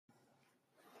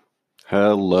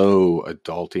Hello,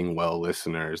 Adulting Well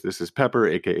listeners. This is Pepper,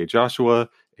 aka Joshua,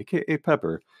 aka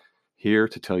Pepper, here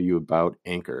to tell you about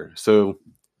Anchor. So,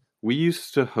 we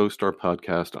used to host our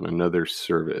podcast on another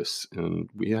service, and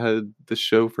we had this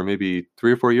show for maybe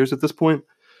 3 or 4 years at this point.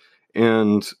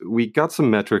 And we got some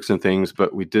metrics and things,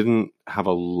 but we didn't have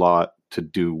a lot to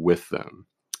do with them.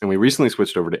 And we recently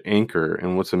switched over to Anchor.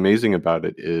 And what's amazing about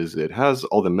it is it has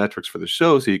all the metrics for the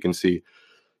show, so you can see,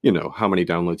 how many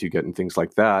downloads you get and things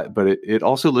like that. But it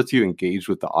also lets you engage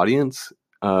with the audience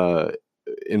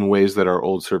in ways that our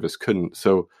old service couldn't.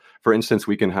 So, for instance,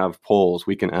 we can have polls.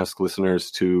 We can ask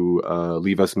listeners to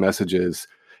leave us messages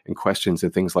and questions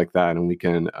and things like that. And we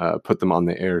can put them on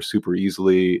the air super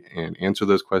easily and answer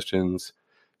those questions.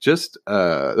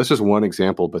 That's just one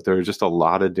example, but there are just a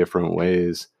lot of different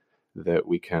ways that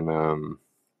we can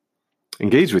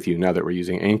engage with you now that we're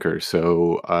using Anchor.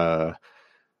 So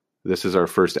this is our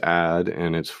first ad,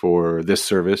 and it's for this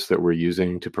service that we're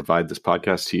using to provide this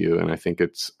podcast to you. And I think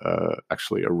it's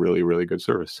actually a really, really good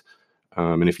service.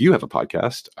 And if you have a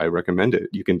podcast, I recommend it.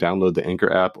 You can download the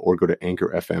Anchor app or go to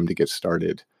Anchor FM to get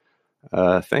started.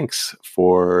 Thanks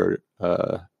for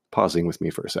pausing with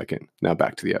me for a second. Now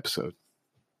back to the episode.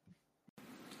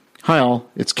 Hi all,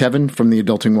 it's Kevin from the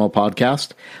Adulting Well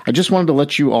podcast. I just wanted to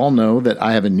let you all know that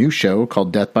I have a new show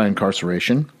called Death by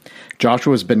Incarceration.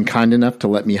 Joshua has been kind enough to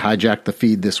let me hijack the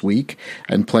feed this week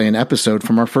and play an episode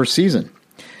from our first season.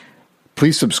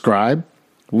 Please subscribe,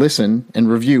 listen,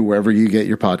 and review wherever you get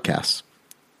your podcasts.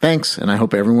 Thanks, and I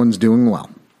hope everyone's doing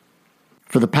well.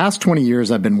 For the past 20 years,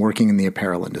 I've been working in the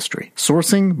apparel industry,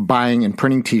 sourcing, buying, and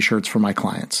printing t-shirts for my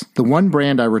clients. The one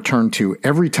brand I return to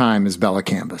every time is Bella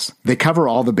Canvas. They cover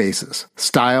all the bases: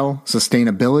 style,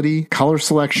 sustainability, color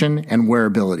selection, and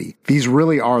wearability. These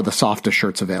really are the softest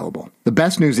shirts available. The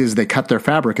best news is they cut their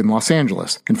fabric in Los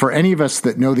Angeles, and for any of us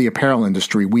that know the apparel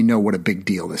industry, we know what a big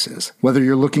deal this is. Whether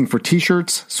you're looking for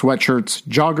t-shirts, sweatshirts,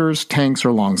 joggers, tanks,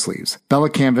 or long sleeves, Bella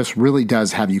Canvas really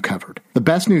does have you covered. The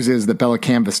best news is that Bella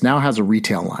Canvas now has a retail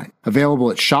line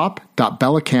available at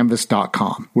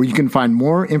shop.bellacanvas.com, where you can find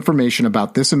more information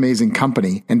about this amazing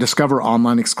company and discover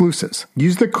online exclusives.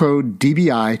 Use the code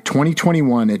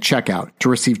DBI2021 at checkout to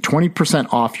receive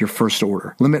 20% off your first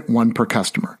order. Limit 1 per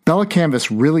customer. Bella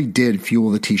Canvas really did fuel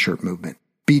the t-shirt movement.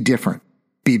 Be different.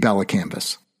 Be Bella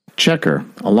Canvas. Checker,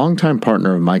 a longtime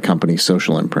partner of my company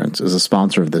Social Imprints, is a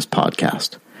sponsor of this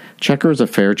podcast. Checker is a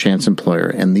fair chance employer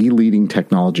and the leading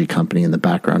technology company in the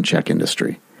background check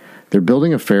industry. They're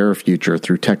building a fairer future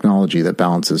through technology that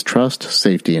balances trust,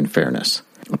 safety, and fairness.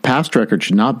 A past record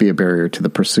should not be a barrier to the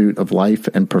pursuit of life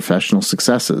and professional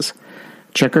successes.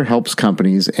 Checker helps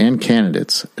companies and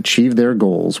candidates achieve their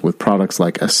goals with products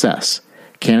like Assess,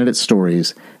 candidate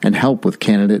stories, and help with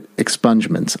candidate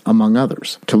expungements, among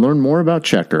others. To learn more about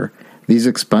Checker, these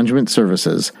expungement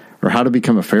services, or how to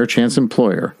become a fair chance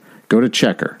employer, go to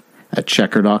Checker at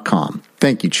checker.com.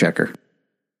 Thank you, Checker.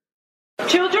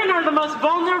 Children are the most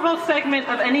vulnerable segment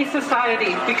of any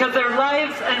society because their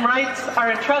lives and rights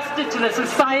are entrusted to the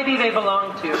society they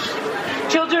belong to.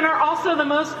 Children are also the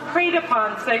most preyed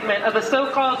upon segment of the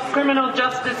so-called criminal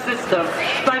justice system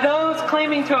by those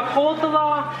claiming to uphold the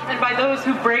law and by those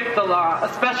who break the law,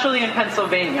 especially in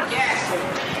Pennsylvania.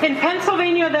 In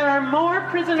Pennsylvania, there are more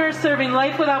prisoners serving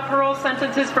life without parole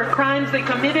sentences for crimes they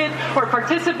committed or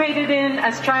participated in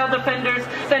as child offenders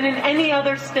than in any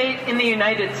other state in the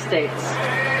United States.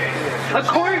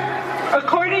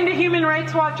 According to Human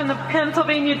Rights Watch and the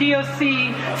Pennsylvania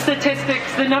DOC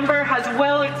statistics, the number has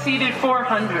well exceeded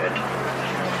 400.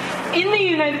 In the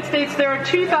United States, there are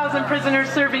 2,000 prisoners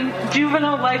serving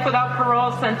juvenile life without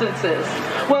parole sentences.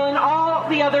 Well, in all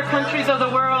the other countries of the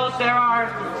world, there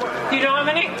are, do you know how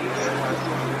many?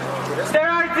 There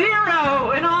are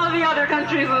 0 in all of the other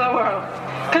countries of the world.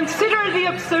 Consider the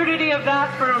absurdity of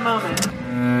that for a moment.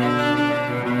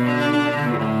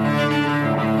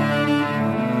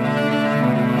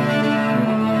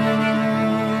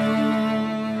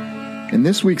 In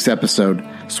this week's episode,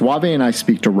 Suave and I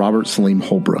speak to Robert Salim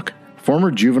Holbrook, former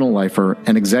juvenile lifer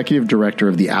and executive director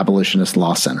of the Abolitionist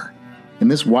Law Center. In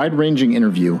this wide-ranging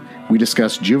interview, we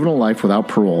discuss juvenile life without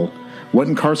parole, what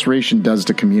incarceration does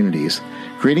to communities,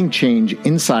 creating change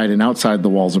inside and outside the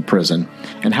walls of prison,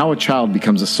 and how a child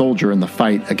becomes a soldier in the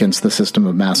fight against the system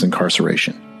of mass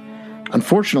incarceration.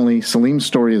 Unfortunately, Salim's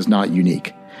story is not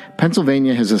unique.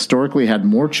 Pennsylvania has historically had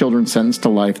more children sentenced to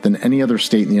life than any other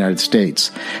state in the United States,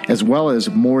 as well as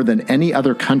more than any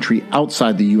other country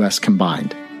outside the U.S.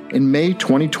 combined. In May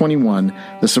 2021,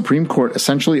 the Supreme Court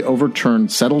essentially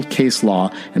overturned settled case law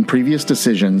and previous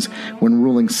decisions when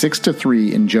ruling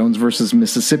 6-3 in Jones v.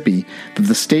 Mississippi that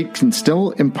the state can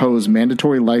still impose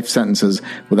mandatory life sentences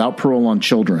without parole on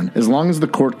children as long as the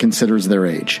court considers their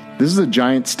age. This is a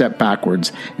giant step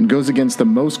backwards and goes against the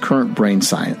most current brain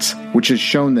science, which has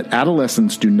shown that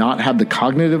adolescents do not have the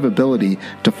cognitive ability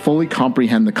to fully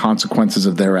comprehend the consequences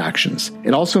of their actions.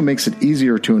 It also makes it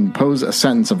easier to impose a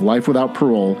sentence of life without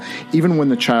parole even when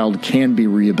the child can be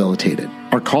rehabilitated.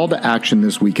 Our call to action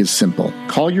this week is simple.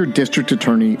 Call your district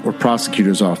attorney or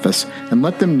prosecutor's office and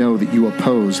let them know that you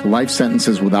oppose life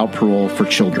sentences without parole for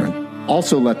children.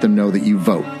 Also let them know that you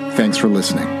vote. Thanks for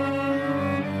listening.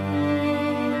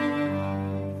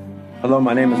 Hello,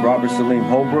 my name is Robert Salim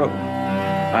Holbrook.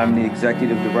 I'm the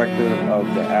executive director of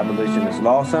the Abolitionist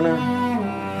Law Center.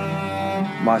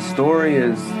 My story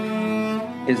is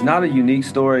not a unique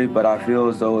story, but I feel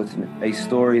as though it's a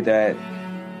story that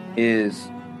is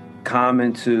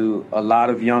common to a lot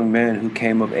of young men who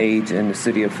came of age in the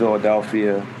city of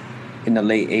Philadelphia in the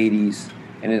late 80s.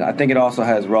 And I think it also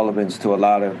has relevance to a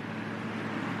lot of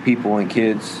people and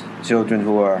kids, children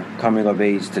who are coming of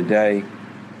age today.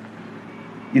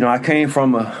 You know, I came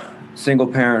from a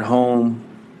single-parent home,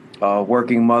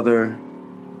 working mother.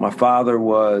 My father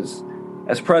was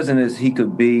as present as he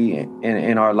could be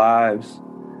in our lives.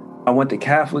 I went to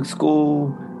Catholic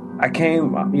school. I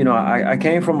came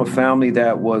from a family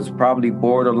that was probably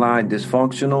borderline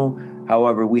dysfunctional.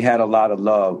 However, we had a lot of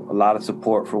love, a lot of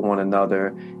support for one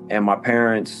another. And my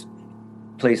parents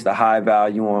placed a high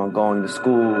value on going to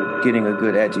school, getting a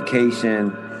good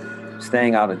education,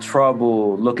 staying out of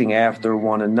trouble, looking after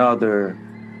one another.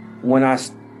 When I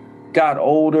got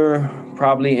older,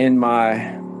 probably in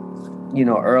my,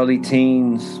 early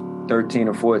teens, 13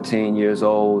 or 14 years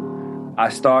old, I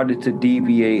started to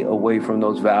deviate away from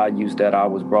those values that I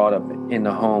was brought up in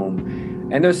the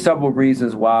home. And there's several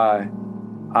reasons why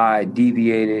I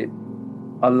deviated.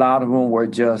 A lot of them were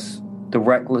just the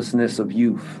recklessness of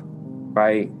youth,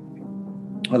 right?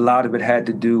 A lot of it had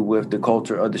to do with the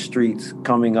culture of the streets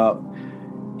coming up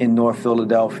in North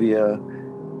Philadelphia,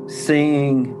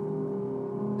 seeing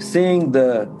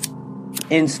the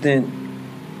instant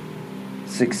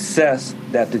success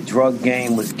that the drug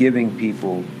game was giving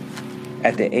people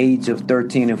at the age of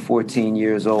 13 and 14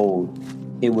 years old.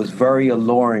 It was very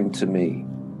alluring to me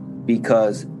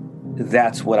because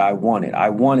that's what I wanted. I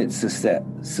wanted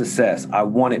success. I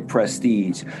wanted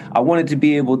prestige. I wanted to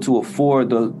be able to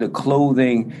afford the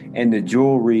clothing and the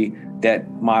jewelry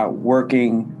that my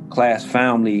working class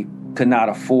family could not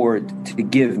afford to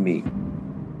give me.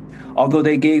 Although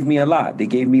they gave me a lot. They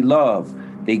gave me love.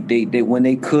 They when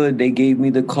they could, they gave me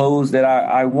the clothes that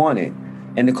I wanted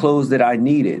and the clothes that I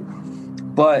needed.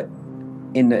 But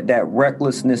in that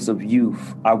recklessness of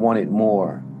youth, I wanted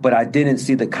more, but I didn't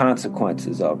see the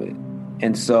consequences of it.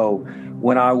 And so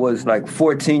when I was like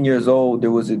 14 years old,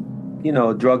 there was a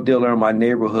drug dealer in my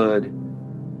neighborhood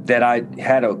that I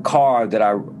had a car that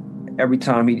every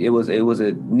time it was a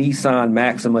Nissan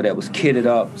Maxima that was kitted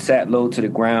up, sat low to the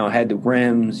ground, had the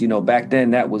rims, back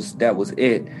then that was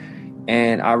it.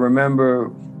 And I remember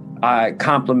I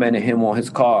complimented him on his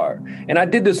car. And I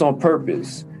did this on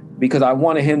purpose because I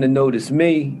wanted him to notice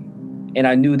me, and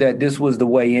I knew that this was the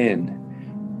way in.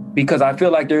 Because I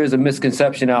feel like there is a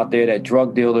misconception out there that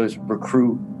drug dealers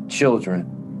recruit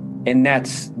children, and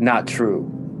that's not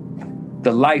true.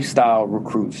 The lifestyle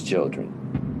recruits children.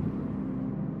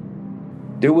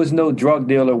 There was no drug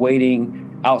dealer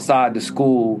waiting outside the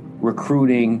school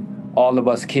recruiting all of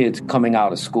us kids coming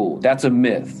out of school. That's a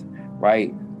myth,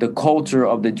 right? The culture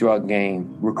of the drug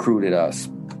game recruited us.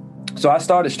 So I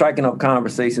started striking up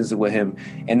conversations with him,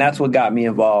 and that's what got me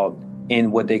involved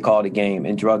in what they call the game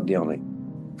and drug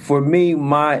dealing. For me,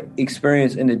 my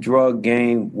experience in the drug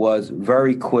game was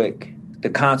very quick. The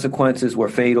consequences were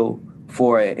fatal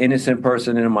for an innocent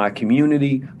person in my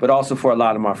community, but also for a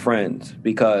lot of my friends,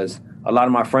 because a lot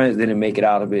of my friends didn't make it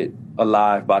out of it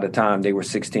alive by the time they were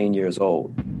 16 years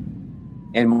old.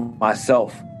 And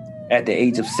myself, at the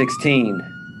age of 16,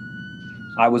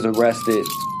 I was arrested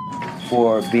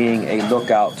for being a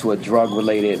lookout to a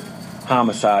drug-related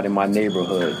homicide in my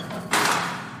neighborhood.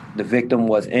 The victim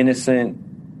was innocent.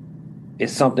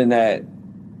 It's something that,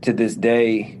 to this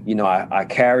day, I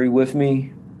carry with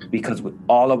me because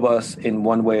all of us, in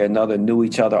one way or another, knew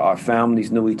each other. Our families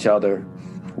knew each other.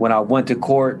 When I went to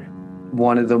court,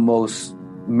 one of the most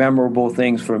memorable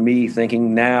things for me,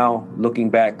 thinking now, looking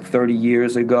back 30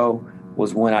 years ago,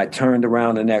 was when I turned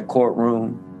around in that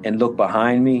courtroom and looked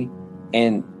behind me,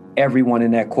 and everyone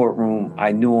in that courtroom,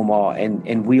 I knew them all,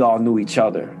 and we all knew each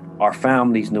other. Our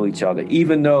families knew each other.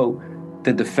 Even though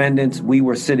the defendants, we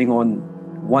were sitting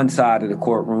on one side of the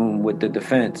courtroom with the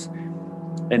defense,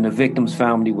 and the victim's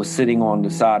family was sitting on the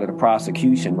side of the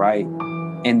prosecution, right?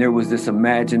 And there was this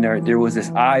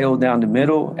aisle down the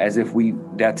middle as if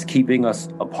that's keeping us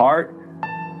apart.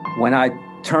 When I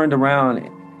turned around,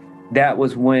 that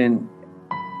was when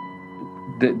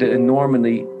the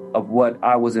enormity of what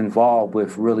I was involved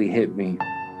with really hit me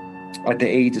at the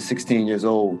age of 16 years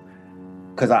old.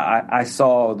 Because I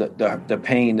saw the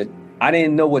pain. That I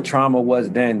didn't know what trauma was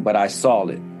then, but I saw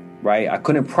it, right? I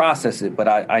couldn't process it, but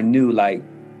I knew, like,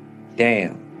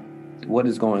 damn, what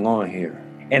is going on here?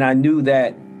 And I knew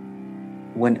that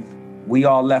when we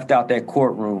all left out that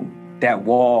courtroom, that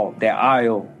wall, that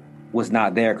aisle was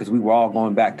not there because we were all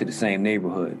going back to the same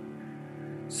neighborhood.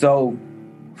 So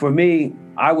for me,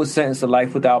 I was sentenced to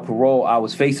life without parole. I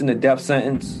was facing a death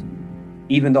sentence.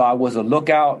 Even though I was a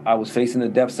lookout, I was facing a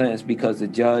death sentence because the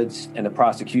judge and the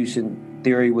prosecution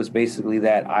theory was basically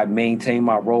that I maintained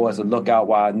my role as a lookout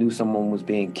while I knew someone was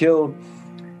being killed.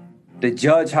 The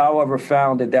judge, however,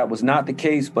 found that that was not the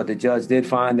case, but the judge did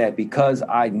find that because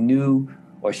I knew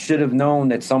or should have known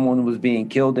that someone was being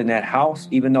killed in that house,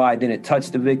 even though I didn't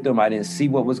touch the victim, I didn't see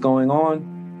what was going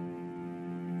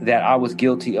on, that I was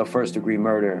guilty of first-degree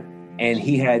murder. And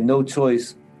he had no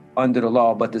choice under the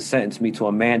law but to sentence me to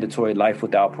a mandatory life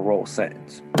without parole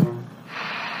sentence.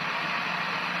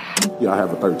 Yeah, I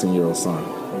have a 13-year-old son,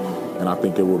 and I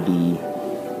think it would be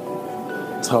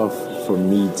tough for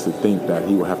me to think that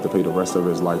he would have to pay the rest of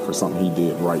his life for something he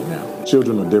did right now.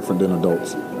 Children are different than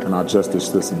adults, and our justice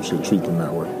system should treat them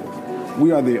that way.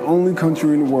 We are the only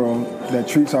country in the world that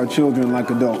treats our children like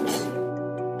adults.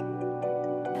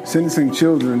 Sentencing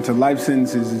children to life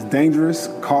sentences is dangerous,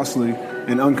 costly,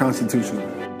 and unconstitutional.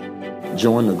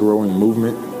 Join the growing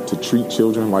movement to treat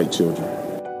children like children.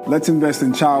 Let's invest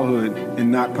in childhood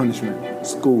and not punishment.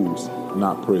 Schools,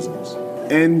 not prisons.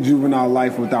 End juvenile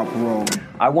life without parole.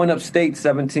 I went upstate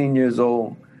 17 years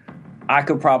old. I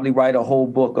could probably write a whole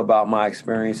book about my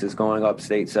experiences going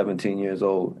upstate 17 years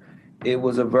old. It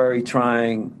was a very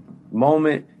trying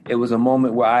moment. It was a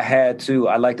moment where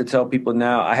I like to tell people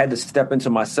now, I had to step into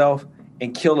myself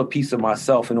and kill a piece of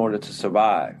myself in order to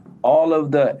survive. All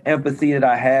of the empathy that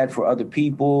I had for other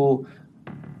people,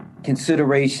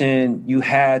 consideration, you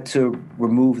had to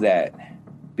remove that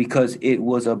because it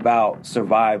was about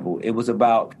survival. It was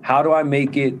about how do I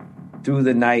make it through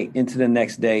the night into the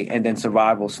next day, and then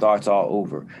survival starts all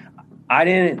over. I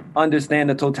didn't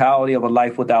understand the totality of a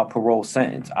life without parole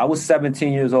sentence. I was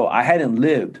 17 years old. I hadn't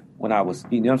lived when I was,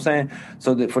 you know what I'm saying?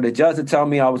 So that for the judge to tell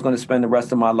me I was going to spend the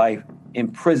rest of my life in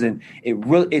prison, I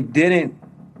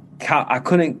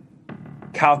couldn't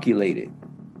calculate it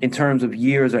in terms of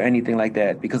years or anything like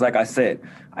that. Because like I said,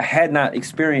 I had not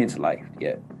experienced life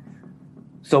yet.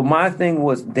 So my thing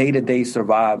was day-to-day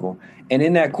survival. And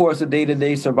in that course of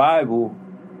day-to-day survival,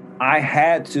 I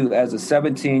had to, as a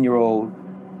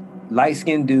 17-year-old,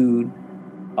 light-skinned dude,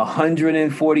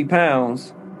 140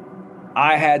 pounds,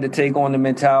 I had to take on the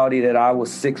mentality that I was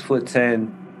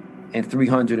 6'10" and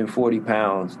 340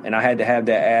 pounds. And I had to have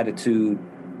that attitude.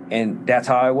 And that's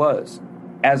how I was.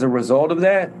 As a result of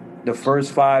that, the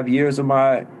first 5 years of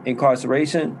my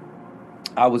incarceration,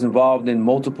 I was involved in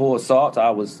multiple assaults.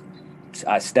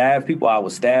 I stabbed people. I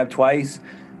was stabbed twice.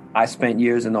 I spent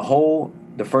years in the hole.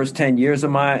 The first 10 years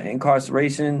of my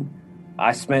incarceration,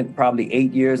 I spent probably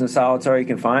 8 years in solitary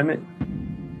confinement.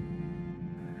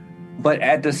 But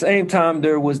at the same time,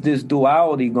 there was this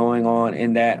duality going on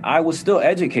in that I was still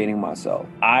educating myself.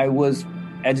 I was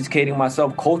educating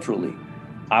myself culturally.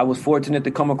 I was fortunate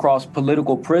to come across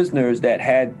political prisoners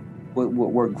that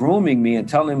were grooming me and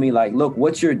telling me, like, look,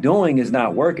 what you're doing is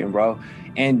not working, bro.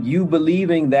 And you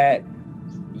believing that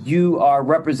you are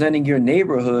representing your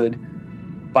neighborhood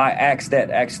by acts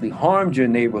that actually harmed your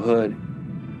neighborhood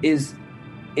it's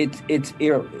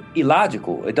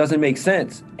illogical. It doesn't make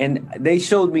sense. And they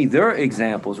showed me their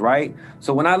examples, right?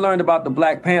 So when I learned about the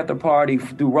Black Panther Party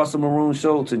through Russell Maroon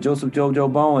Schultz and Joseph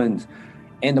Jojo Bowens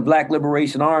and the Black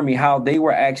Liberation Army, how they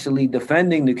were actually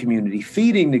defending the community,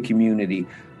 feeding the community,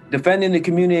 defending the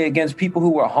community against people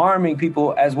who were harming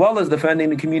people, as well as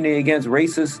defending the community against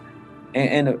racist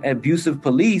and abusive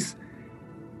police,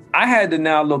 I had to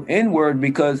now look inward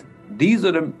because these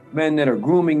are the men that are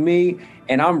grooming me,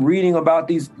 and I'm reading about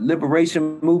these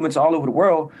liberation movements all over the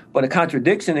world, but a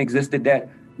contradiction existed that,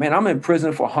 man, I'm in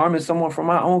prison for harming someone from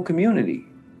my own community.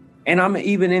 And I'm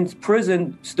even in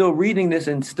prison still reading this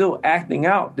and still acting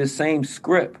out this same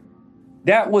script.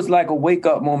 That was like a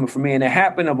wake-up moment for me, and it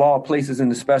happened of all places in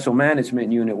the special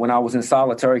management unit when I was in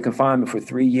solitary confinement for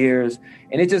 3 years.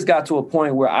 And it just got to a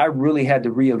point where I really had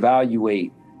to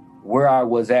reevaluate where I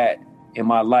was at in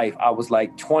my life. I was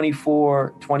like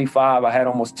 24, 25. I had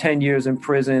almost 10 years in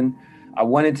prison. I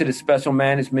went into the special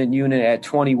management unit at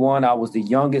 21. I was the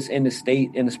youngest in the state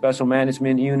in the special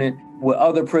management unit with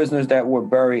other prisoners that were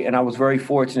buried. And I was very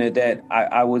fortunate that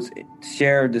I was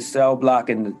shared the cell block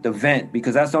and the vent,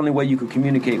 because that's the only way you could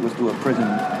communicate was through a prison,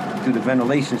 through the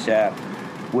ventilation shaft,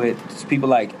 with people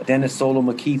like Dennis Solo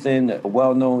McKeithen, a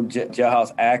well-known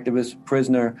jailhouse activist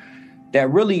prisoner that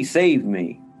really saved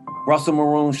me. Russell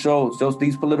Maroon shows,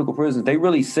 these political prisoners, they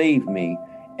really saved me.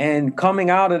 And coming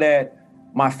out of that,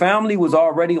 my family was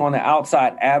already on the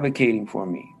outside advocating for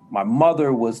me. My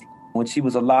mother was, when she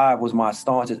was alive, was my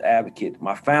staunchest advocate.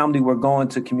 My family were going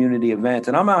to community events.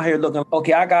 And I'm out here looking,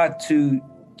 okay, I got to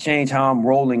change how I'm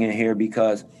rolling in here,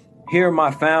 because here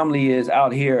my family is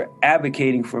out here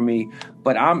advocating for me,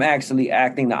 but I'm actually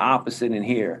acting the opposite in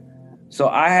here. So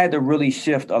I had to really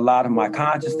shift a lot of my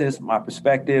consciousness, my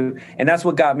perspective, and that's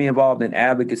what got me involved in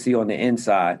advocacy on the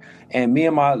inside. And me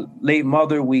and my late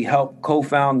mother, we helped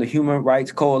co-found the Human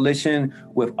Rights Coalition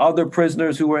with other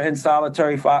prisoners who were in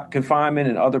solitary confinement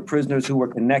and other prisoners who were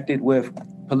connected with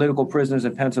political prisoners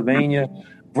in Pennsylvania.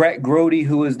 Brett Grody,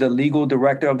 who is the legal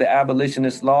director of the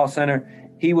Abolitionist Law Center,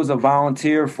 he was a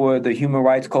volunteer for the Human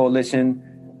Rights Coalition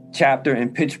chapter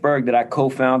in Pittsburgh that I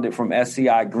co-founded from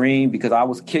SCI Green, because I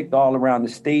was kicked all around the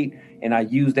state, and I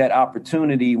used that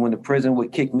opportunity when the prison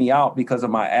would kick me out because of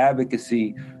my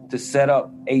advocacy to set up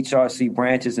HRC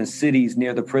branches in cities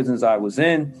near the prisons I was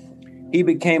in. He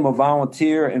became a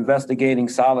volunteer investigating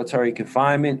solitary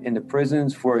confinement in the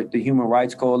prisons for the Human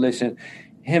Rights Coalition.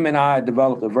 Him and I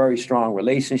developed a very strong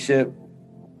relationship.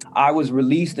 I was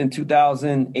released in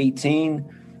 2018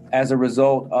 as a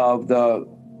result of the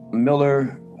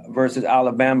Miller versus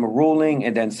Alabama ruling,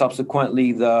 and then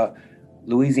subsequently the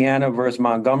Louisiana versus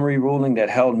Montgomery ruling that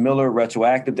held Miller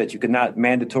retroactive, that you could not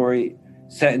mandatory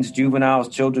sentence juveniles,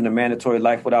 children to mandatory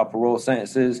life without parole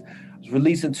sentences. I was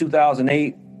released in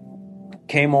 2008,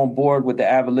 came on board with the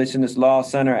Abolitionist Law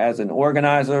Center as an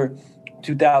organizer.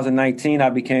 2019, I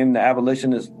became the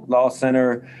Abolitionist Law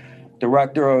Center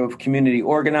Director of Community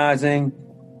Organizing.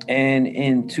 And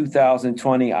in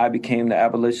 2020, I became the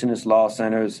Abolitionist Law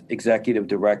Center's Executive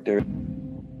Director.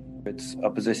 It's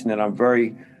a position that I'm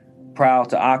very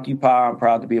proud to occupy. I'm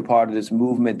proud to be a part of this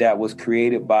movement that was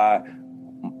created by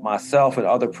myself and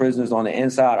other prisoners on the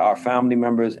inside, our family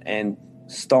members, and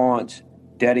staunch,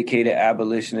 dedicated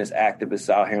abolitionist activists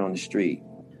out here on the street.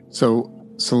 So,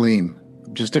 Salim,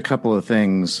 just a couple of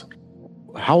things.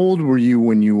 How old were you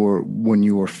when you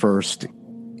were first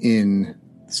in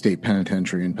state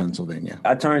penitentiary in Pennsylvania?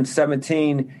 I turned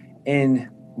 17 in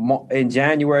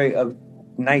January of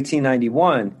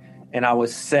 1991, and I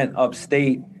was sent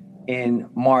upstate in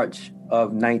March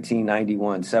of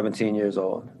 1991, 17 years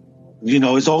old. You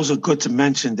know, it's also good to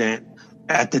mention that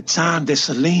at the time that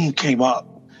Salim came up,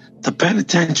 the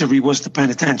penitentiary was the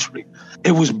penitentiary.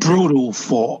 It was brutal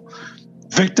for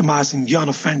victimizing young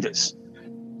offenders.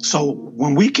 So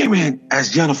when we came in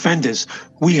as young offenders,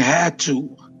 we had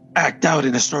to act out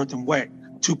in a certain way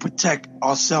to protect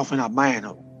ourselves and our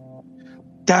manhood.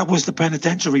 That was the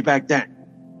penitentiary back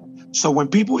then. So when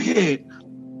people hear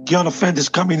young offenders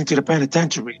coming into the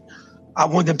penitentiary, I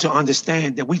want them to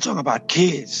understand that we talk about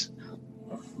kids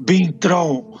being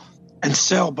thrown in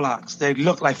cell blocks that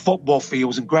look like football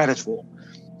fields in Grattisville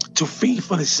to feed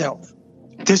for themselves.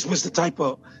 This was the type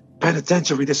of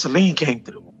penitentiary that Salim came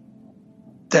through,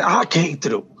 that I came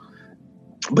through.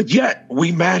 But yet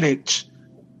we managed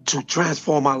to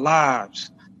transform our lives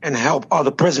and help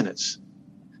other prisoners.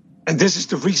 And this is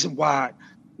the reason why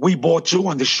we brought you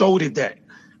on the show today,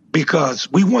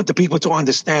 because we want the people to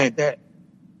understand that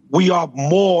we are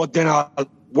more than our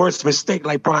worst mistake,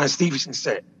 like Brian Stevenson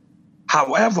said.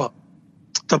 However,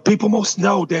 the people must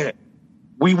know that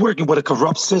we working with a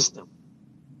corrupt system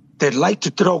that like to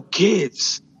throw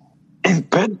kids in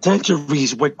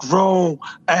penitentiaries with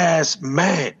grown-ass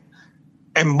men.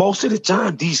 And most of the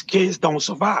time, these kids don't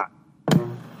survive.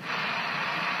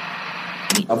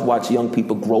 I've watched young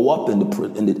people grow up in the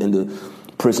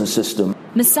prison system.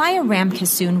 Messiah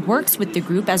Ramkissoon works with the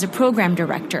group as a program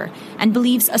director and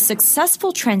believes a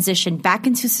successful transition back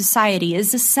into society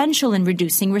is essential in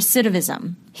reducing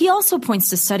recidivism. He also points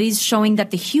to studies showing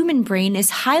that the human brain is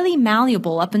highly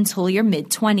malleable up until your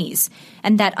mid-20s,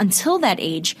 and that until that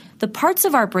age, the parts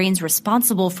of our brains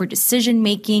responsible for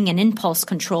decision-making and impulse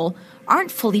control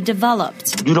aren't fully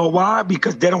developed. You know why?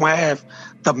 Because they don't have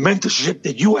the mentorship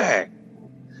that you had.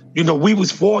 You know, we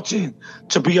was fortunate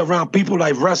to be around people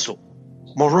like Russell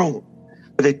Maroon.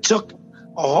 They took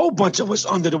a whole bunch of us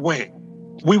under the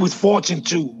wing. We was fortunate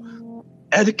to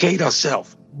educate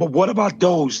ourselves. But what about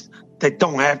those that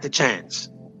don't have the chance?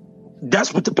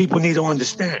 That's what the people need to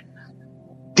understand.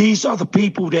 These are the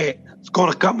people that's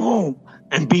going to come home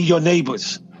and be your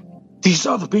neighbors. These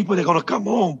are the people that are going to come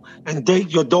home and date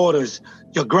your daughters,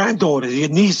 your granddaughters, your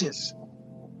nieces.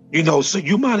 You know, so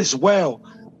you might as well,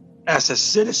 as a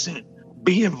citizen,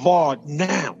 be involved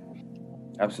now.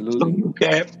 Absolutely.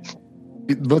 Okay.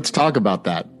 Let's talk about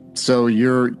that. So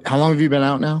how long have you been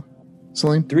out now,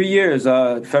 Salim? 3 years.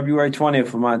 February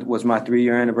 20th was my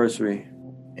 3-year anniversary.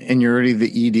 And you're already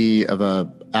the ED of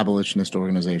a abolitionist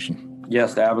organization.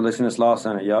 Yes, the Abolitionist Law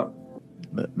Center. Yep.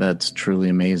 That's truly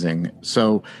amazing.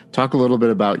 So talk a little bit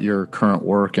about your current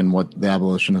work and what the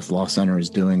Abolitionist Law Center is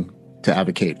doing to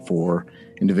advocate for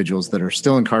individuals that are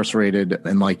still incarcerated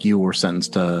and, like you, were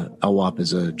sentenced to LWOP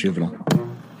as a juvenile.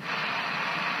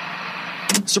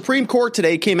 Supreme Court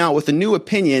today came out with a new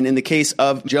opinion in the case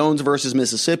of Jones versus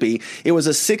Mississippi. It was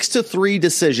a 6-3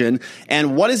 decision.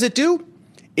 And what does it do?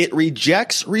 It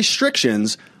rejects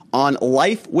restrictions on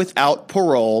life without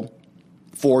parole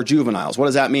for juveniles. What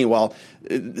does that mean? Well,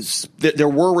 there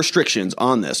were restrictions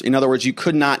on this. In other words, you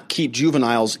could not keep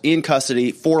juveniles in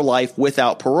custody for life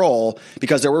without parole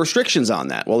because there were restrictions on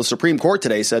that. Well, the Supreme Court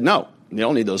today said, no, you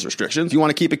don't need those restrictions. If you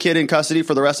want to keep a kid in custody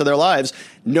for the rest of their lives,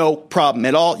 no problem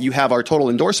at all. You have our total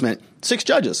endorsement, 6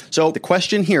 judges. So the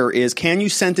question here is, can you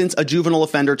sentence a juvenile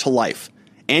offender to life?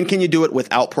 And can you do it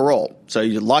without parole? So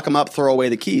you lock them up, throw away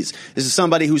the keys. This is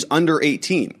somebody who's under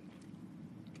 18.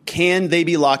 Can they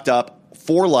be locked up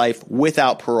for life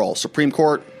without parole? Supreme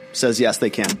Court says yes, they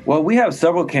can. Well, we have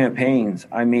several campaigns.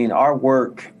 I mean, our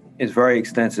work is very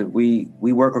extensive. We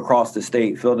work across the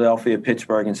state, Philadelphia,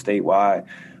 Pittsburgh, and statewide.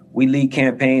 We lead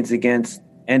campaigns against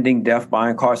ending death by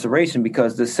incarceration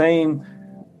because the same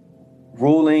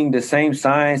ruling, the same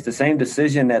science, the same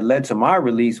decision that led to my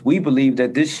release, we believe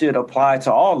that this should apply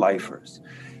to all lifers.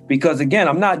 Because again,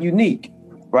 I'm not unique,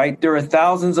 right? There are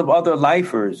thousands of other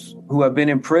lifers who have been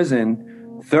in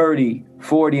prison 30,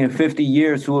 40, and 50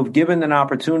 years who have given an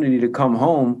opportunity to come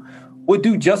home would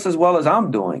do just as well as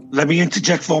I'm doing. Let me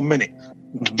interject for a minute.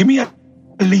 Give me at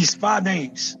least 5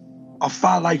 names of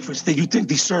 5 lifers that you think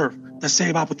deserve the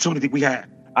same opportunity we had.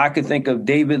 I could think of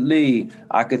David Lee.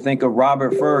 I could think of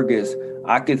Robert Fergus.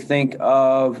 I could think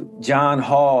of John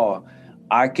Hall.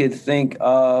 I could think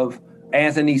of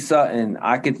Anthony Sutton.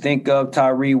 I could think of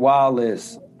Tyree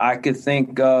Wallace. I could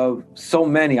think of so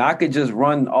many. I could just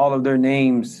run all of their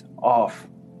names off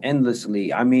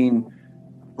endlessly. I mean,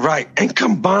 right. And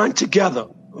combined together,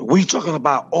 we're talking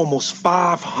about almost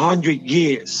 500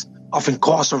 years of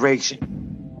incarceration.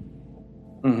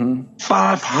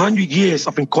 500 years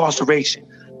of incarceration.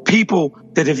 People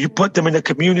that if you put them in the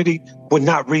community would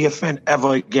not reoffend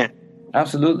ever again.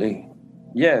 Absolutely.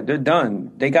 Yeah, they're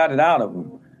done. They got it out of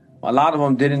them. A lot of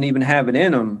them didn't even have it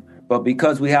in them. But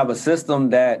because we have a system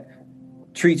that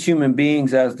treats human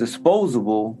beings as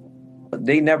disposable,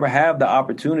 they never have the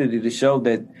opportunity to show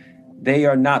that they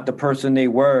are not the person they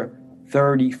were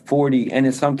 30, 40, and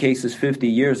in some cases 50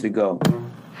 years ago.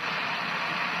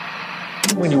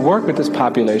 When you work with this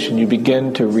population, you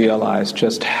begin to realize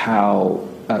just how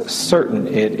certain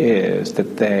it is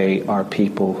that they are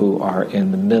people who are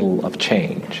in the middle of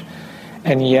change.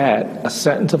 And yet, a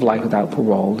sentence of life without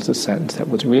parole is a sentence that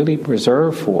was really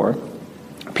reserved for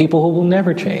people who will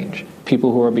never change,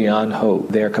 people who are beyond hope.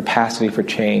 Their capacity for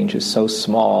change is so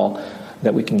small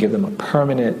that we can give them a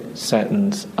permanent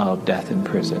sentence of death in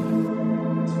prison.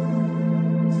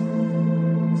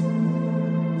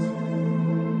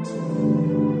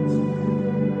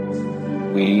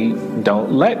 We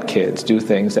don't let kids do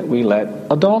things that we let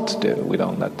adults do. We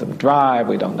don't let them drive.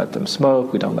 We don't let them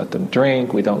smoke. We don't let them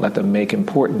drink. We don't let them make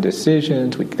important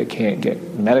decisions. They can't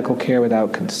get medical care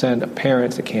without consent of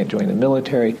parents. They can't join the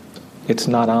military. It's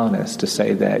not honest to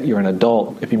say that you're an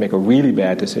adult if you make a really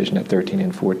bad decision at 13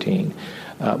 and 14,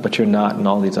 but you're not in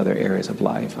all these other areas of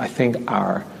life. I think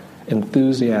our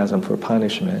enthusiasm for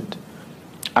punishment,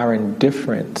 our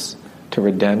indifference to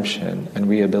redemption and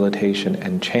rehabilitation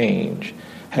and change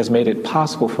has made it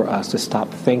possible for us to stop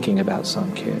thinking about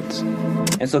some kids.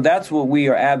 And so that's what we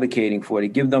are advocating for, to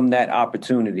give them that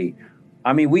opportunity.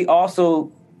 I mean, we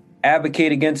also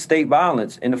advocate against state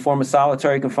violence in the form of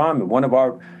solitary confinement. One of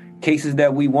our cases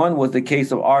that we won was the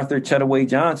case of Arthur Chetaway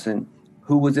Johnson,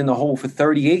 who was in the hole for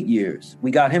 38 years.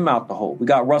 We got him out the hole. We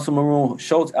got Russell Maroon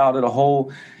Schultz out of the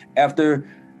hole after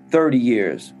 30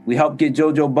 years. We helped get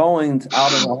JoJo Bowens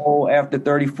out of the hole after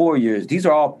 34 years. These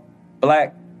are all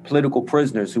black political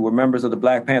prisoners who were members of the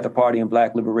Black Panther Party and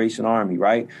Black Liberation Army,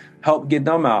 right? Helped get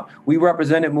them out. We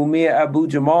represented Mumia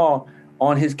Abu-Jamal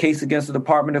on his case against the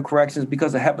Department of Corrections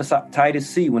because of hepatitis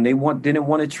C when they didn't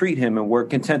want to treat him and were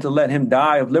content to let him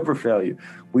die of liver failure.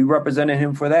 We represented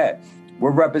him for that.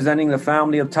 We're representing the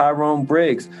family of Tyrone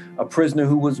Briggs, a prisoner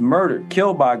who was murdered,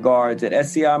 killed by guards at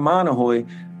SCI Monohoy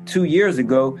 2 years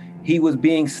ago. He was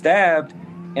being stabbed,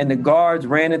 and the guards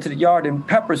ran into the yard and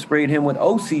pepper sprayed him with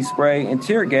OC spray and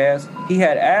tear gas. He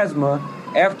had asthma.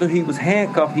 After he was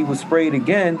handcuffed, he was sprayed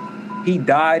again. He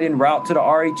died en route to the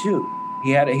RHU.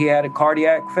 He had a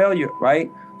cardiac failure, right?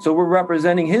 So we're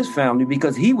representing his family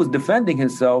because he was defending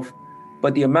himself,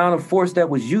 but the amount of force that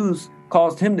was used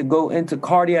caused him to go into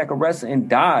cardiac arrest and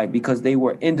die because they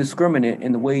were indiscriminate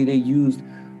in the way they used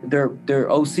their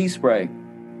OC spray.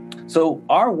 So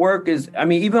our work is,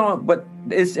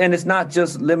 it's not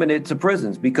just limited to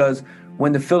prisons, because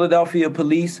when the Philadelphia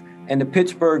police and the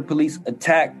Pittsburgh police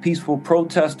attacked peaceful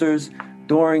protesters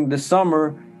during the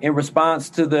summer in response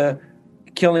to the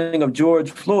killing of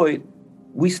George Floyd,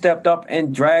 we stepped up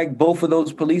and dragged both of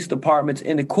those police departments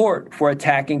into court for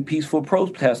attacking peaceful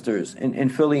protesters in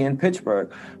Philly and Pittsburgh.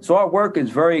 So our work is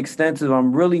very extensive.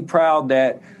 I'm really proud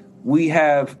that we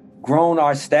have grown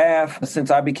our staff since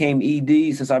I became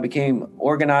ED, since I became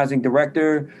organizing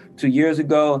director 2 years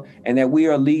ago, and that we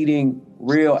are leading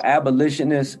real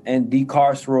abolitionist and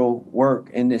decarceral work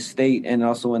in this state and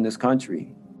also in this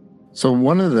country. So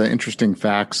one of the interesting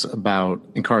facts about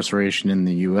incarceration in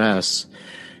the U.S.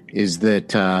 is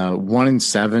that 1 in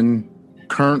 7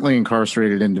 currently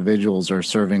incarcerated individuals are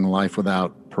serving life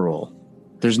without parole.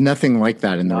 There's nothing like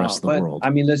that in the rest of the world. I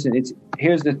mean, listen,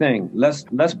 here's the thing. Let's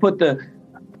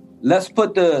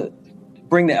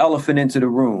bring the elephant into the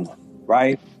room,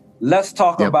 right? Let's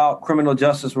talk about criminal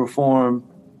justice reform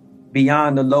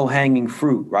beyond the low-hanging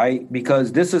fruit, right?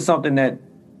 Because this is something that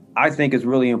I think is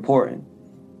really important.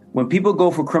 When people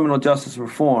go for criminal justice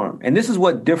reform, and this is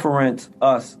what differentiates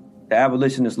us, the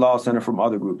Abolitionist Law Center, from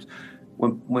other groups.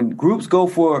 When groups go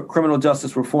for criminal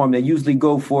justice reform, they usually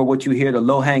go for what you hear, the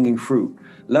low-hanging fruit.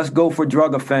 Let's go for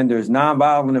drug offenders,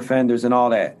 nonviolent offenders, and all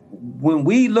that. When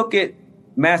we look at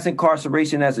mass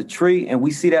incarceration as a tree and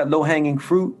we see that low-hanging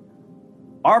fruit,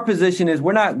 our position is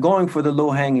we're not going for the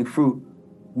low-hanging fruit.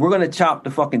 We're going to chop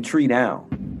the fucking tree down.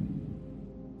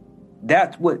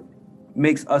 That's what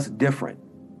makes us different.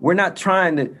 We're not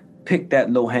trying to pick that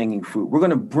low-hanging fruit. We're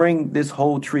going to bring this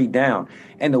whole tree down.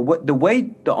 And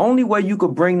the only way you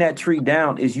could bring that tree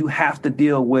down is you have to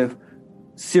deal with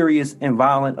serious and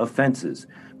violent offenses.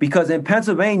 Because in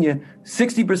Pennsylvania,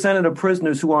 60% of the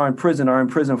prisoners who are in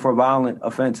prison for violent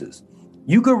offenses.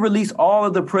 You could release all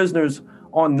of the prisoners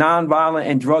on nonviolent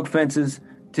and drug offenses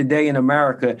today in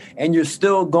America, and you're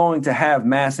still going to have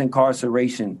mass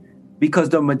incarceration, because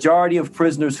the majority of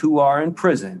prisoners who are in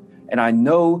prison, and I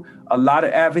know a lot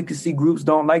of advocacy groups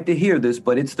don't like to hear this,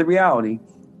 but it's the reality.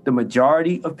 The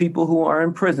majority of people who are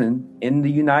in prison in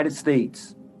the United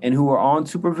States and who are on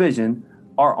supervision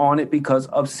are on it because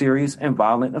of serious and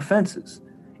violent offenses.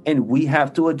 And we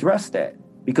have to address that,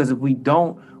 because if we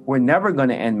don't, we're never going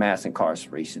to end mass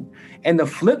incarceration. And the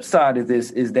flip side of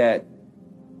this is that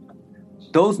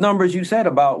those numbers you said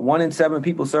about 1 in 7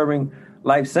 people serving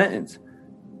life sentence,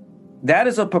 that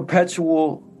is a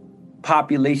perpetual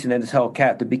population that is held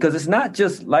captive, because it's not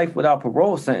just life without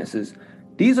parole sentences.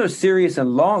 These are serious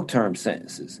and long-term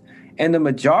sentences. And the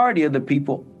majority of the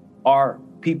people are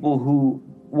people who,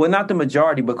 well, not the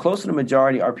majority, but close to the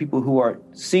majority are people who are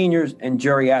seniors and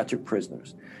geriatric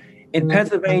prisoners. In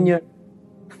Pennsylvania,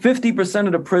 50%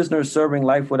 of the prisoners serving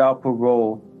life without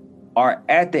parole are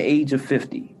at the age of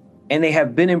 50, and they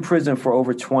have been in prison for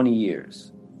over 20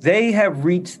 years. They have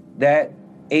reached that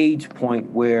age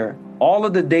point where all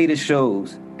of the data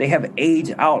shows they have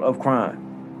aged out of crime,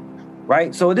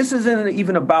 right? So this isn't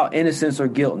even about innocence or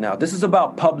guilt now. This is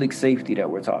about public safety that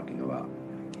we're talking about.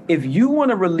 If you want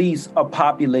to release a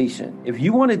population, if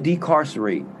you want to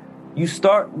decarcerate, you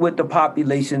start with the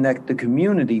population that the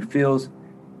community feels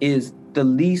is the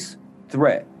least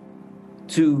threat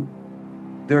to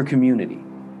their community.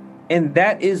 And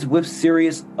that is with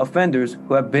serious offenders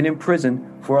who have been in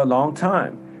prison for a long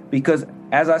time. Because,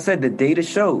 as I said, the data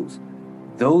shows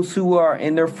those who are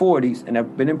in their 40s and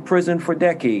have been in prison for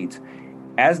decades,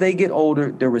 as they get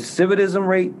older, their recidivism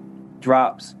rate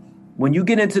drops. When you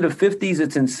get into the 50s,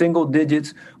 it's in single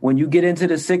digits. When you get into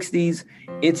the 60s,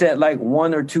 it's at like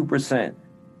 1 or 2%,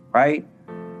 right?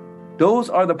 Those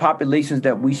are the populations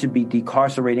that we should be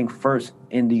decarcerating first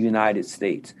in the United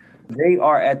States. They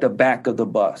are at the back of the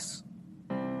bus.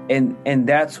 And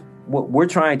that's what we're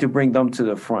trying to bring them to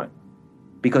the front,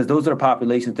 because those are the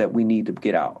populations that we need to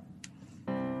get out.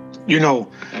 You know,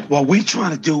 what we're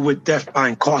trying to do with Death by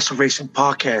Incarceration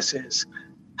podcast is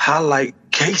highlight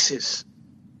cases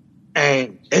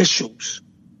and issues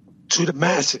to the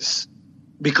masses,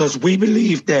 because we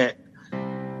believe that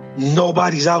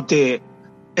nobody's out there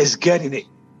is getting it.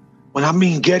 When I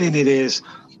mean getting it is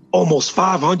almost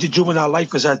 500 juvenile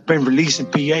lifers have been released in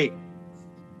PA,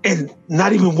 and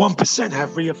not even 1% have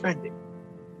reoffended.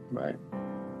 Right.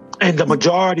 And the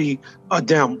majority of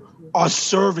them are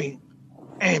serving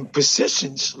in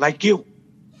positions like you.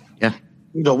 Yeah.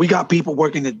 You know, we got people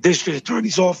working in the district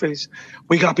attorney's office.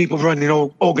 We got people running their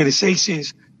own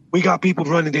organizations. We got people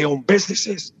running their own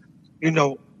businesses. You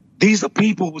know, these are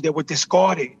people that were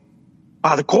discarded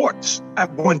by the courts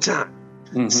at one time,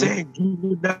 saying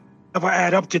you never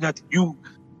add up to nothing. You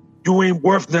ain't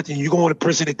worth nothing. You going to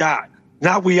prison to die.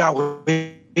 Now we out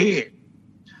here,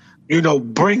 you know,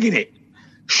 bringing it,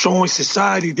 showing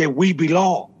society that we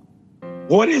belong.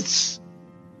 What is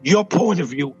your point of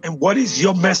view, and what is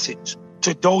your message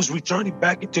to those returning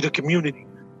back into the community?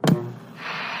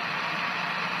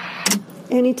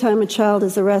 Anytime a child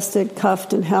is arrested,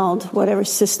 cuffed, and held, whatever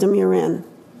system you're in,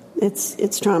 it's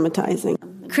traumatizing.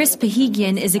 Chris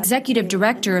Pahigian is executive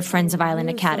director of Friends of Island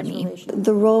Academy.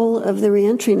 The role of the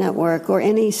reentry network or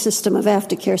any system of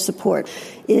aftercare support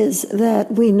is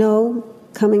that we know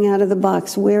coming out of the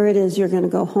box where it is you're going to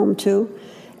go home to,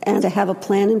 and to have a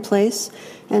plan in place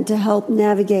and to help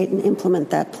navigate and implement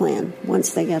that plan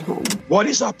once they get home. What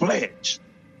is our pledge?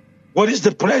 What is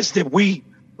the pledge that we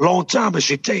long-timers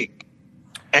should take?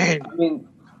 And I mean,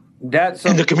 that's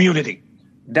in the community.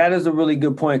 That is a really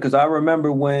good point, because I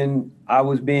remember when I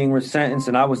was being resentenced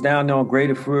and I was down there on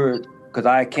Graterford, because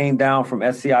I came down from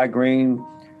SCI Green.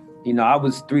 You know, I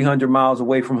was 300 miles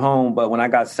away from home, but when I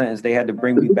got sentenced, they had to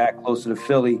bring me back closer to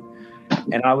Philly.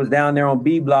 And I was down there on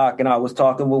B Block, and I was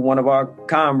talking with one of our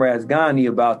comrades, Ghani,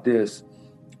 about this.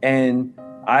 And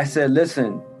I said,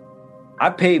 listen, I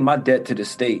paid my debt to the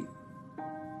state.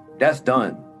 That's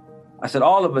done. I said,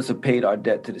 all of us have paid our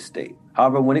debt to the state.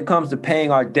 However, when it comes to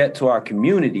paying our debt to our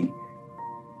community,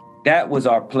 that was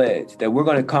our pledge, that we're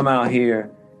going to come out here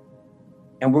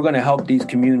and we're going to help these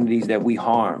communities that we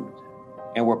harmed.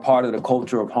 And we're part of the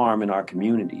culture of harm in our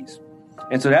communities.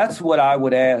 And so that's what I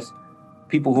would ask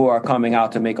people who are coming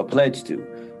out to make a pledge to.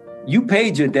 You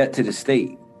paid your debt to the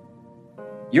state.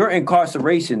 Your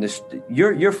incarceration,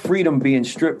 your freedom being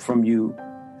stripped from you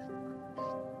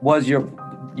was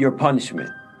your punishment.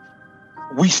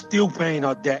 We still paying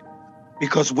our debt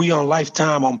because we on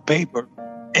lifetime on paper,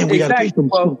 and we got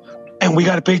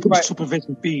to pay them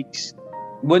supervision fees.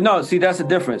 Well, no, see, that's the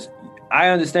difference. I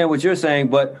understand what you're saying,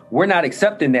 but we're not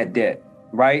accepting that debt,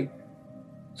 right?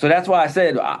 So that's why I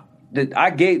said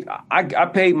I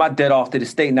paid my debt off to the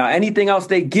state. Now, anything else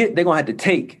they get, they're gonna have to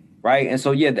take, right? And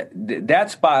so, yeah,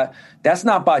 that's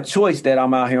not by choice that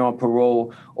I'm out here on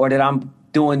parole or that I'm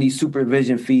doing these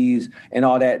supervision fees and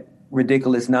all that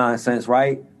ridiculous nonsense,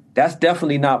 right? That's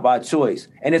definitely not by choice.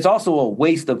 And it's also a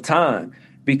waste of time,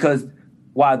 because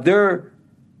while they're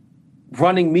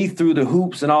running me through the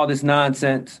hoops and all this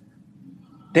nonsense,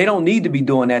 they don't need to be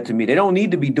doing that to me. They don't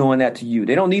need to be doing that to you.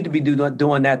 They don't need to be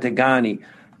doing that to Ghani,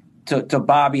 to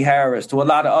Bobby Harris, to a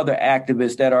lot of other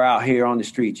activists that are out here on the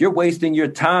streets. You're wasting your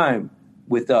time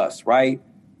with us, right?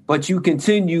 But you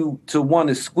continue to want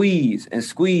to squeeze and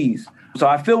squeeze. So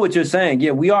I feel what you're saying.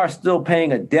 Yeah, we are still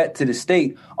paying a debt to the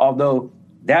state, although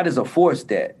that is a forced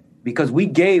debt, because we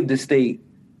gave the state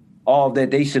all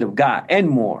that they should have got and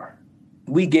more.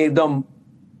 We gave them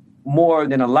more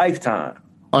than a lifetime.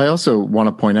 I also want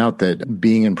to point out that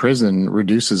being in prison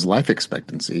reduces life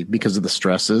expectancy because of the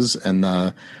stresses and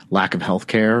the lack of health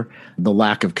care, the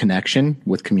lack of connection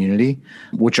with community,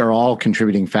 which are all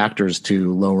contributing factors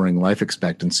to lowering life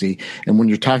expectancy. And when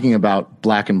you're talking about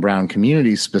Black and brown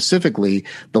communities specifically,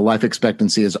 the life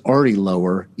expectancy is already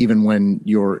lower even when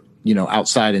you're,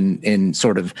 outside in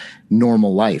sort of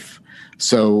normal life.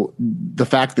 So the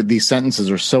fact that these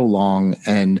sentences are so long,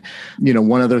 and,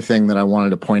 one other thing that I wanted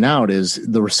to point out is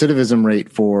the recidivism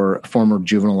rate for former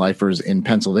juvenile lifers in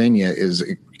Pennsylvania is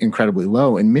incredibly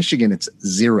low. In Michigan, it's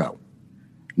 0.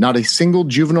 Not a single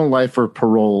juvenile lifer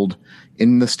paroled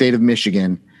in the state of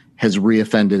Michigan has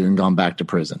reoffended and gone back to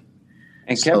prison.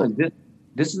 And Kevin,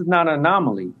 this is not an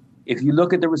anomaly. If you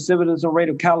look at the recidivism rate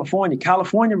of California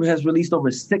has released over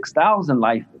 6,000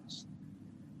 lifers.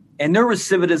 And their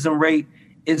recidivism rate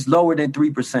is lower than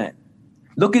 3%.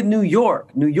 Look at New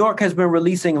York. New York has been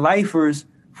releasing lifers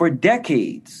for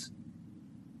decades,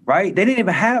 right? They didn't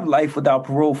even have life without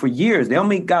parole for years. They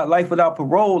only got life without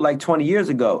parole like 20 years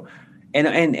ago. And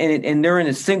they're in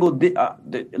a single,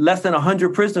 less than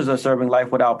 100 prisoners are serving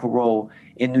life without parole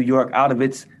in New York out of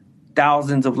its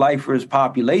thousands of lifers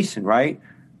population, right?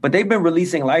 But they've been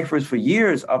releasing lifers for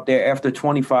years up there after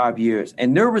 25 years,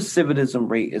 and their recidivism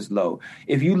rate is low.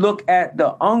 If you look at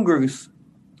the Ungers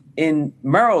in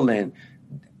Maryland,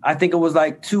 I think it was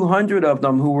like 200 of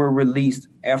them who were released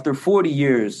after 40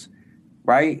 years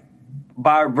right?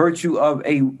 By virtue of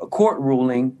a court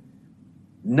ruling,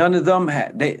 none of them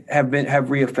have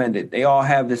reoffended. They all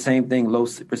have the same thing, low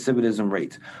recidivism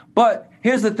rates. But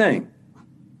here's the thing.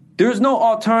 There's no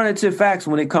alternative facts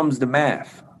when it comes to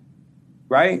math,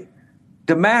 right?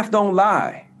 The math don't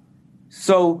lie.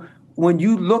 So when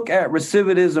you look at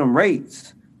recidivism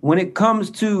rates, when it comes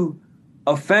to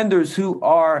offenders who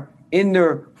are in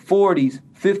their 40s,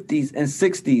 50s, and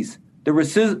 60s, the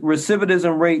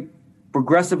recidivism rate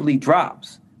progressively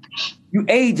drops. You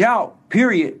age out,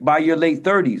 period, by your late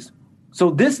 30s. So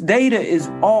this data is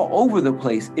all over the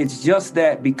place. It's just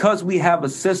that because we have a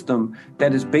system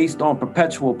that is based on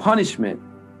perpetual punishment,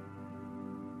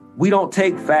 we don't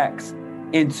take facts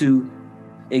into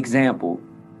example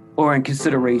or in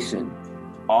consideration.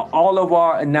 All of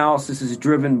our analysis is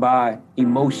driven by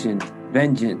emotion,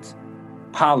 vengeance,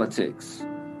 politics.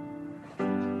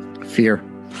 Fear.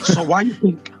 So why you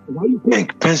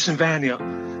think Pennsylvania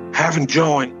haven't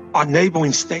joined our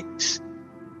neighboring states?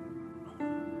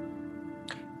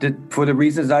 For the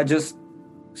reasons I just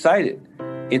cited.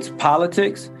 It's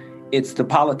politics. It's the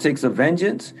politics of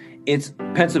vengeance. It's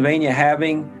Pennsylvania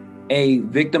having a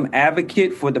victim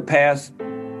advocate for the past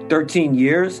 13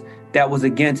 years that was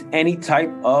against any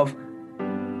type of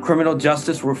criminal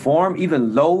justice reform,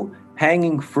 even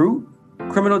low-hanging fruit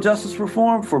criminal justice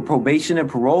reform for probation and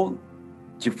parole.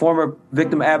 Your former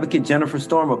victim advocate, Jennifer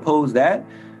Storm, opposed that.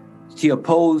 She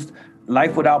opposed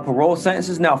life without parole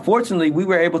sentences. Now, fortunately, we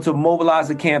were able to mobilize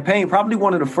a campaign, probably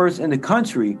one of the first in the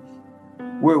country,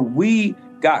 where we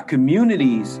got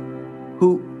communities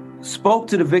who spoke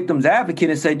to the victim's advocate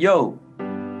and said, yo,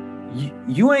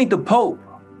 you ain't the Pope.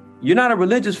 You're not a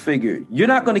religious figure. You're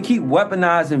not going to keep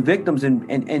weaponizing victims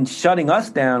and shutting us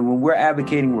down when we're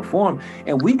advocating reform.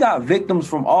 And we got victims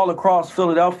from all across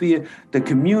Philadelphia, the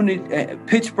community,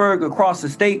 Pittsburgh, across the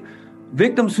state,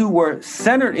 victims who were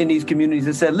centered in these communities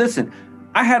and said, listen,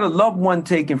 I had a loved one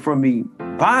taken from me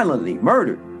violently,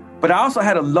 murdered, but I also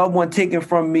had a loved one taken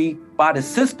from me by the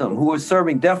system who was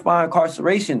serving death by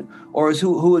incarceration or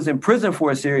who is in prison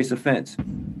for a serious offense.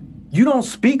 You don't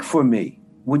speak for me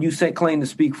when you claim to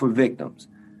speak for victims.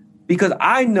 Because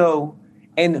I know,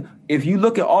 and if you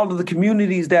look at all of the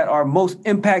communities that are most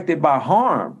impacted by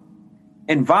harm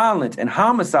and violence and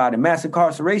homicide and mass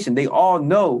incarceration, they all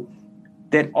know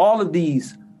that all of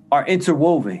these are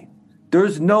interwoven.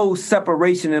 There's no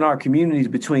separation in our communities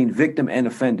between victim and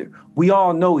offender. We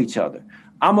all know each other.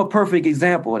 I'm a perfect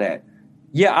example of that.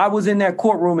 Yeah, I was in that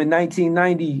courtroom in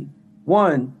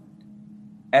 1991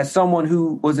 as someone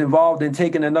who was involved in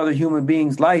taking another human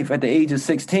being's life at the age of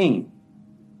 16.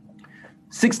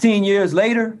 16 years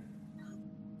later,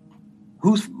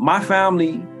 my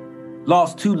family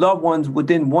lost 2 loved ones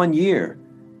within 1 year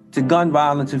to gun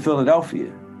violence in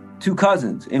Philadelphia. 2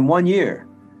 cousins in 1 year.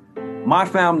 My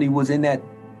family was on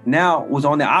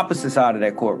the opposite side of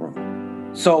that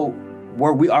courtroom. So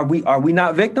are we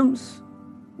not victims?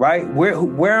 Right?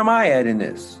 Where am I at in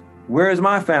this? Where is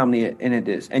my family in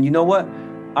this? And you know what?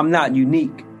 I'm not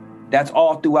unique. That's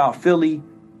all throughout Philly.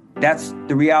 That's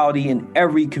the reality in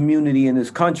every community in this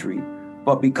country.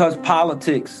 But because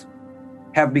politics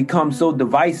have become so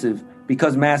divisive,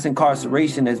 because mass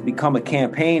incarceration has become a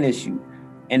campaign issue,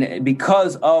 and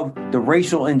because of the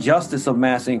racial injustice of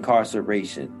mass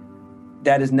incarceration,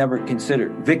 that is never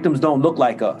considered. Victims don't look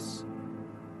like us.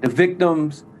 The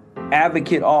victims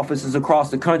advocate offices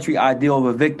across the country, ideal of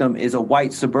a victim is a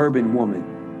white suburban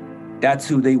woman. That's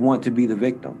who they want to be the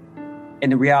victim.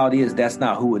 And the reality is that's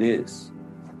not who it is.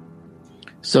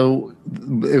 So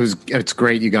it's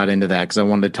great you got into that, because I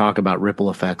wanted to talk about ripple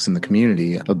effects in the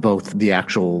community of both the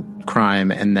actual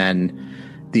crime and then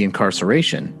the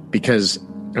incarceration, because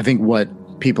I think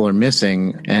what people are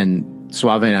missing, and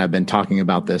Suave and I have been talking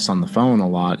about this on the phone a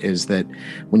lot, is that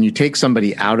when you take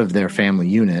somebody out of their family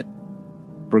unit,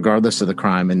 regardless of the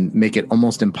crime, and make it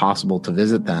almost impossible to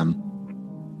visit them,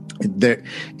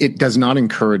 it does not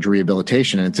encourage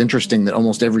rehabilitation. And it's interesting that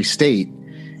almost every state,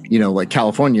 like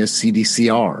California,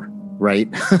 CDCR, right?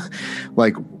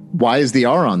 Like, why is the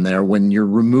R on there when you're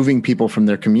removing people from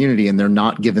their community and they're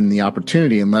not given the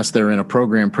opportunity, unless they're in a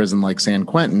program prison like San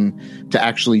Quentin, to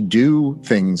actually do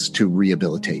things to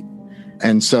rehabilitate?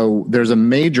 And so there's a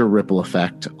major ripple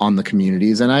effect on the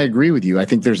communities. And I agree with you. I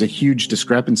think there's a huge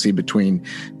discrepancy between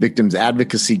victims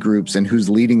advocacy groups and who's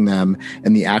leading them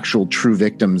and the actual true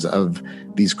victims of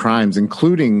these crimes,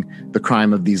 including the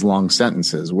crime of these long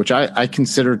sentences, which I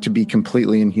consider to be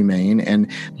completely inhumane. And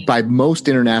by most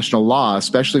international law,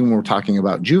 especially when we're talking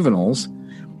about juveniles,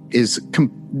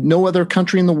 no other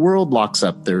country in the world locks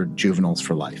up their juveniles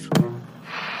for life.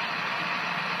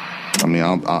 I mean,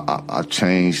 I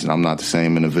changed and I'm not the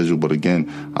same individual, but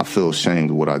again, I feel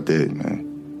ashamed of what I did,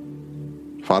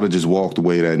 man. If I'd have just walked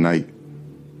away that night,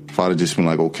 if I'd have just been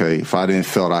like, okay, if I didn't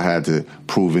felt I had to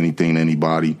prove anything to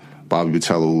anybody, Bobby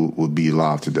Botello would be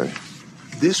alive today.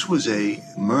 This was a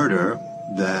murder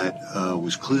that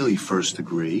was clearly first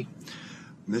degree.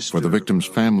 For the victim's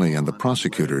family and the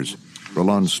prosecutors,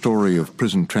 Roland's story of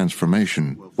prison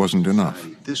transformation wasn't enough.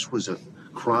 This was a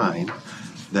crime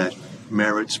that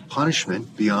merits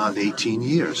punishment beyond 18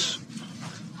 years.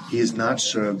 He has not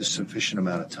served a sufficient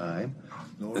amount of time.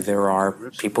 There are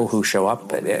people who show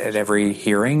up at every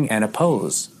hearing and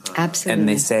oppose. Absolutely. And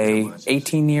they say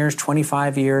 18 years,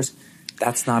 25 years,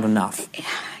 that's not enough.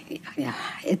 Yeah,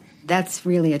 that's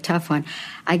really a tough one.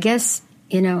 I guess,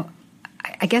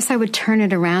 I would turn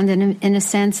it around in a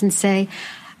sense and say,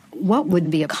 what would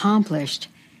be accomplished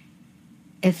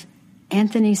if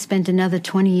Anthony spent another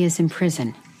 20 years in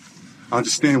prison? I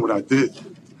understand what I did.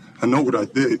 I know what I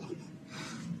did.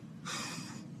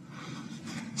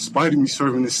 In spite of me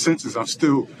serving this sentence, I've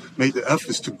still made the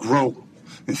efforts to grow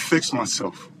and fix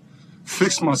myself.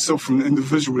 Fix myself from the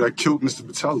individual that killed Mr.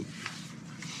 Botello.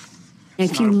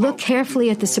 If you look carefully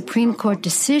at the Supreme Court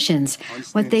decisions,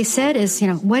 what they said is,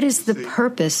 what is the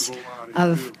purpose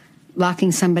of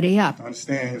locking somebody up? I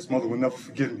understand his mother will never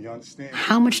forgive me. I understand.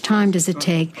 How much time does it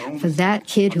take for that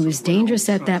kid who was dangerous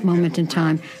at that moment in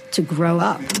time to grow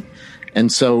up?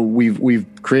 And so we've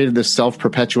created this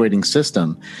self-perpetuating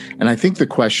system. And I think the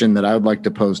question that I would like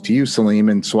to pose to you, Salim,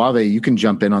 and Suave, you can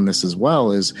jump in on this as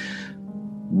well, is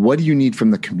what do you need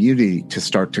from the community to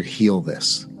start to heal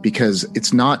this? Because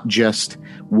it's not just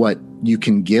what you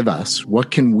can give us.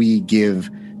 What can we give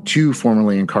to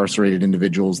formerly incarcerated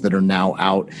individuals that are now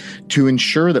out to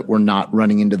ensure that we're not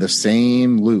running into the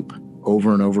same loop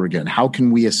over and over again? How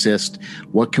can we assist?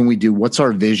 What can we do? What's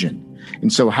our vision?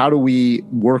 And so how do we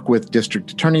work with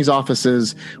district attorneys'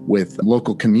 offices, with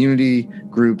local community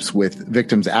groups, with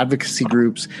victims advocacy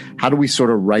groups? How do we sort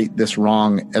of right this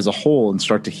wrong as a whole and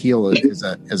start to heal it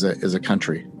as a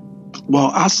country?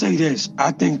 Well, I'll say this.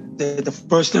 I think that the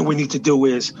first thing we need to do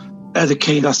is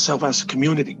educate ourselves as a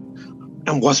community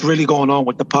and what's really going on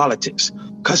with the politics.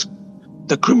 Because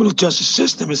the criminal justice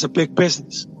system is a big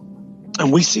business.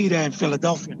 And we see that in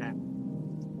Philadelphia now.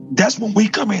 That's when we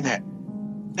come in at.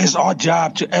 It's our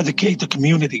job to educate the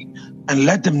community and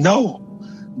let them know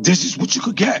this is what you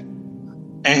could get.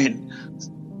 And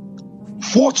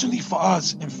fortunately for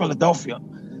us in Philadelphia,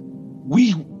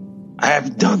 we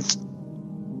have done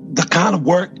the kind of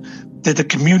work that the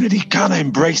community kind of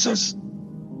embraces.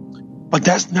 But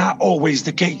that's not always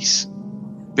the case,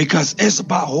 because it's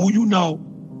about who you know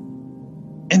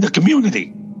in the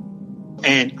community.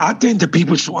 And I think that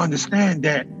people should understand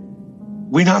that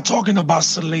we're not talking about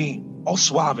Salim or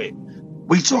Suave.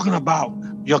 We're talking about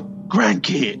your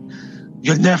grandkid,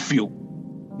 your nephew,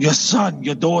 your son,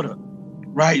 your daughter,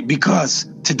 right? Because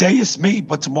today it's me,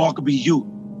 but tomorrow could be you.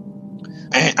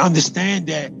 And understand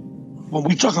that when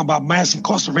we talk about mass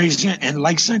incarceration and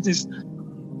life sentence,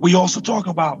 we also talk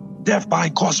about death by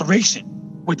incarceration,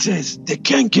 which is they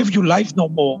can't give you life no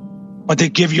more, but they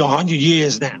give you 100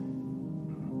 years now.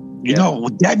 You know,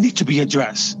 that needs to be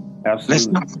addressed. Absolutely. Let's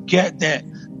not forget that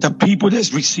the people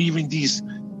that's receiving these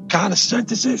kind of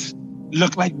sentences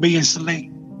look like me and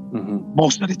Salim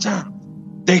most of the time.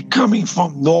 They're coming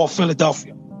from North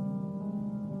Philadelphia,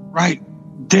 right?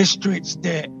 Districts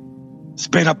that's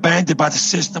been abandoned by the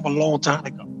system a long time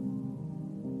ago.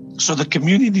 So the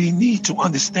community needs to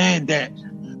understand that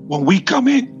when we come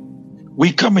in,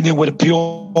 we coming in with a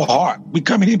pure heart. We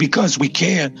coming in because we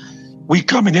care. We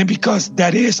coming in because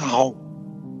that is a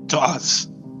home to us.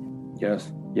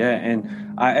 Yes. Yeah.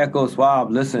 And I echo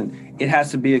Swab. Listen, it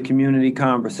has to be a community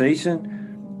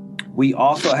conversation. We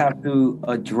also have to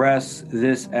address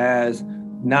this as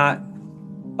not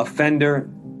offender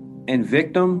and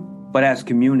victim, but as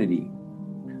community.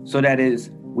 So that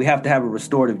is, we have to have a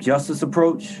restorative justice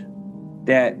approach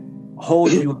that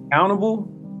holds you accountable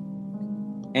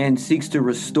and seeks to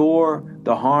restore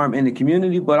the harm in the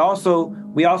community. But also,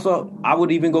 I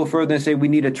would even go further and say we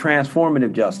need a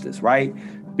transformative justice, right?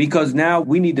 Because now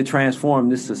we need to transform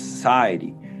this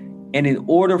society. And in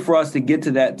order for us to get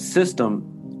to that system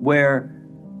where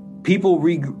people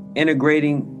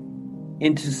reintegrating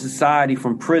into society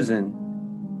from prison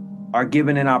are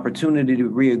given an opportunity to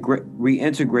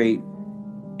reintegrate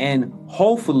and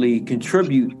hopefully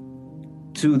contribute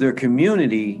to their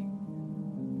community,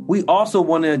 we also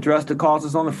want to address the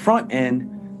causes on the front end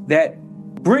that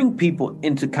bring people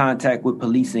into contact with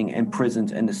policing and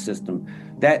prisons and the system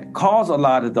that cause a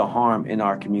lot of the harm in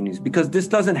our communities, because this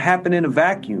doesn't happen in a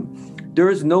vacuum. There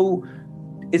is no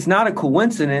it's not a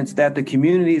coincidence that the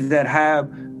communities that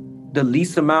have the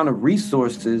least amount of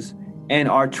resources and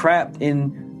are trapped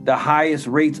in the highest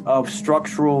rates of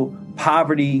structural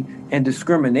poverty and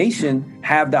discrimination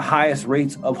have the highest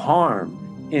rates of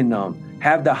harm in them,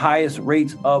 have the highest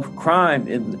rates of crime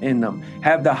in them,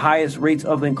 have the highest rates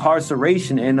of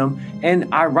incarceration in them,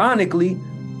 and ironically,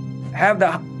 have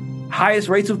the highest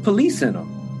rates of police in them.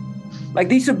 Like,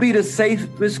 these should be the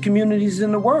safest communities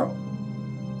in the world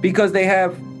because they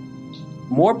have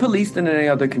more police than any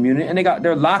other community, and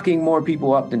they're locking more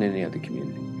people up than any other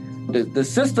community. The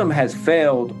system has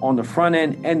failed on the front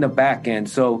end and the back end,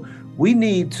 so we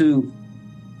need to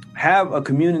have a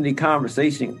community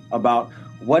conversation about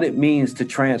what it means to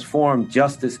transform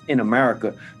justice in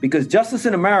America, because justice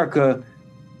in America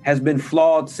has been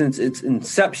flawed since its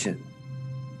inception,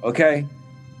 okay?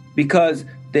 Because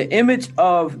the image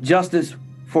of justice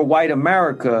for white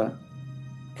America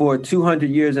for 200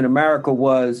 years in America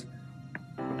was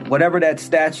whatever that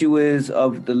statue is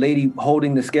of the lady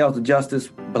holding the scales of justice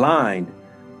blind.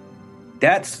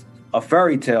 That's a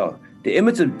fairy tale. The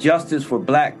image of justice for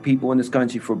black people in this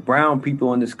country, for brown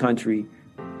people in this country,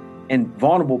 and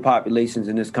vulnerable populations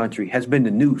in this country has been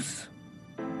the noose,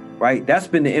 right? That's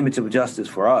been the image of justice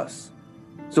for us.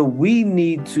 So we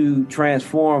need to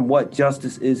transform what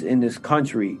justice is in this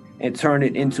country and turn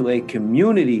it into a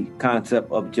community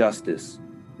concept of justice,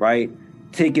 right?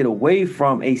 Take it away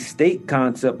from a state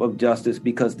concept of justice,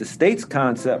 because the state's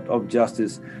concept of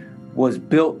justice was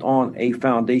built on a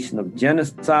foundation of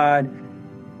genocide,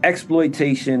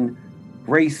 exploitation,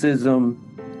 racism,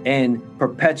 and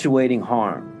perpetuating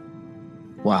harm.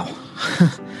 Wow.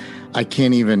 I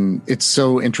can't even, it's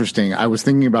so interesting. I was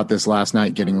thinking about this last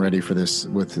night getting ready for this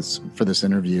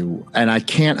interview, and I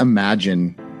can't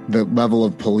imagine the level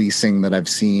of policing that I've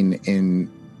seen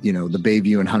in, the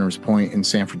Bayview and Hunters Point in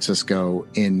San Francisco,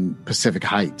 in Pacific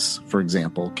Heights, for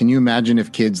example. Can you imagine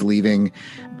if kids leaving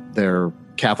their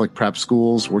Catholic prep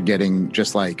schools were getting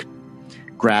just like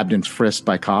grabbed and frisked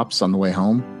by cops on the way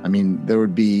home? I mean, there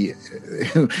would be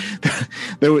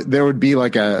there would be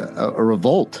like a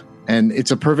revolt. And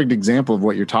it's a perfect example of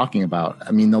what you're talking about.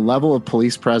 I mean, the level of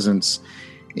police presence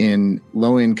in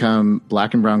low-income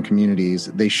black and brown communities,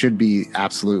 they should be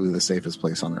absolutely the safest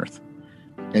place on earth.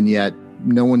 And yet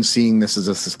no one's seeing this as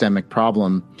a systemic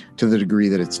problem to the degree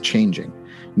that it's changing.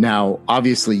 Now,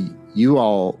 obviously, you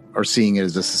all are seeing it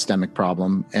as a systemic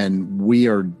problem, and we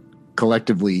are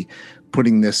collectively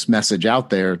putting this message out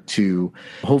there to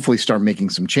hopefully start making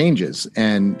some changes,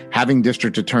 and having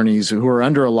district attorneys who are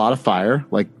under a lot of fire,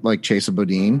 like Chesa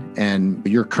Bodine and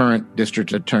your current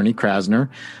district attorney, Krasner,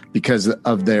 because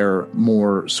of their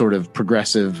more sort of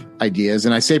progressive ideas.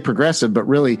 And I say progressive, but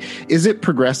really, is it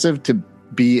progressive to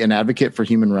be an advocate for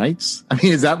human rights? I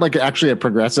mean, is that like actually a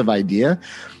progressive idea?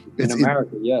 In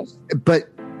America, yes. But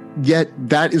yet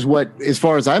that is what, as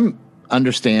far as I'm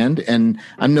understand, and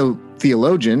I'm no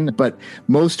theologian, but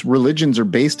most religions are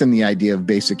based in the idea of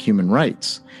basic human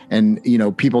rights. And,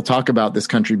 people talk about this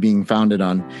country being founded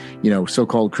on,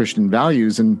 so-called Christian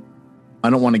values. And I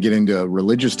don't want to get into a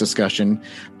religious discussion,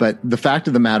 but the fact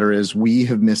of the matter is we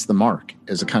have missed the mark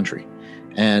as a country.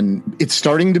 And it's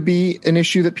starting to be an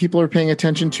issue that people are paying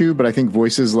attention to. But I think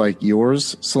voices like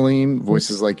yours, Salim,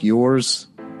 voices like yours,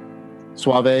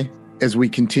 Suave, as we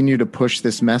continue to push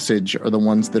this message, are the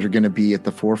ones that are going to be at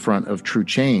the forefront of true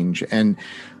change. And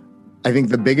I think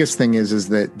the biggest thing is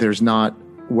that there's not,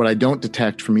 what I don't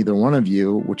detect from either one of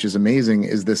you, which is amazing,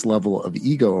 is this level of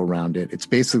ego around it. It's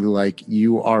basically like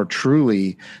you are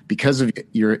truly, because of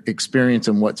your experience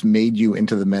and what's made you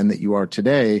into the men that you are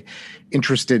today,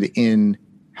 interested in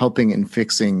helping and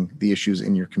fixing the issues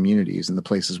in your communities and the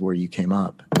places where you came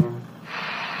up.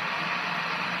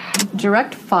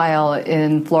 Direct file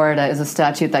in Florida is a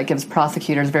statute that gives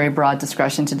prosecutors very broad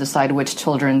discretion to decide which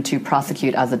children to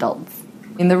prosecute as adults.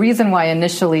 And the reason why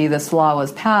initially this law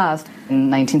was passed in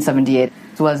 1978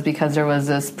 was because there was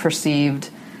this perceived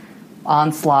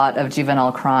onslaught of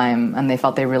juvenile crime, and they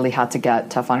felt they really had to get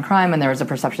tough on crime, and there was a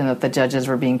perception that the judges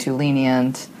were being too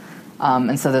lenient,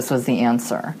 and so this was the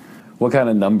answer. What kind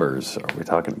of numbers are we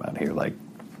talking about here? Like,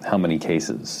 how many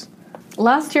cases?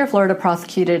 Last year, Florida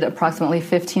prosecuted approximately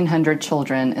 1,500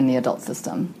 children in the adult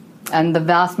system. And the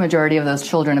vast majority of those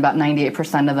children, about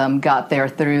 98% of them, got there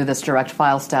through this direct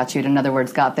file statute. In other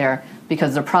words, got there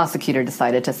because the prosecutor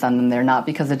decided to send them there, not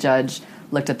because the judge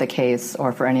looked at the case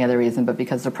or for any other reason, but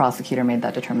because the prosecutor made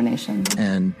that determination.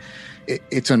 And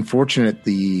it's unfortunate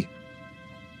the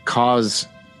cause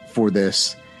for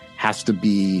this has to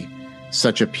be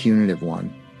such a punitive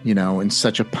one. and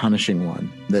such a punishing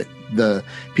one, that the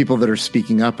people that are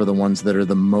speaking up are the ones that are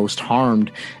the most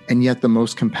harmed and yet the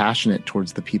most compassionate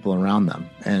towards the people around them.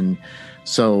 And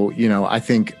so, I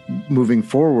think moving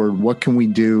forward, what can we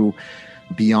do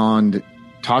beyond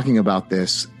talking about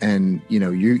this? And,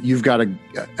 you've got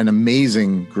an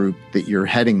amazing group that you're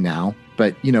heading now,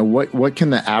 but, what can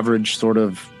the average sort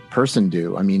of person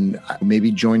do? I mean,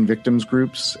 maybe join victims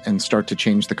groups and start to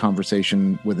change the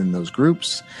conversation within those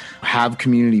groups, have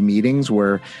community meetings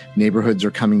where neighborhoods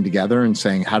are coming together and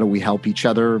saying, how do we help each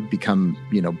other become,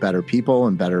 better people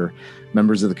and better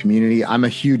members of the community? I'm a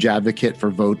huge advocate for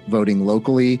voting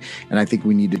locally, and I think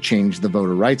we need to change the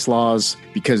voter rights laws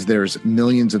because there's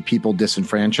millions of people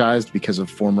disenfranchised because of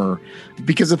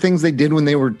things they did when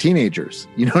they were teenagers.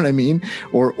 You know what I mean?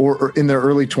 Or in their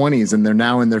early 20s, and they're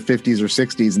now in their 50s or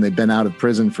 60s, and they've been out of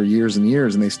prison for years and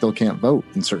years, and they still can't vote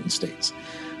in certain states.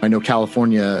 I know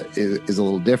California is a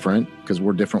little different because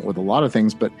we're different with a lot of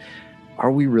things, but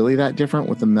are we really that different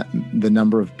with the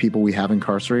number of people we have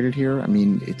incarcerated here? I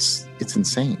mean, it's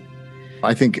insane.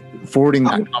 I think forwarding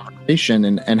that conversation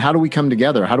and how do we come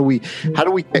together? How do we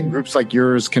get groups like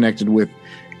yours connected with,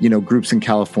 groups in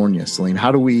California, Salim?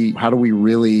 How do we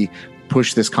really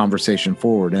push this conversation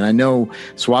forward? And I know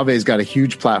Suave's got a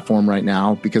huge platform right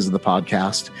now because of the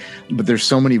podcast, but there's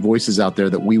so many voices out there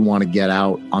that we want to get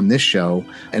out on this show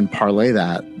and parlay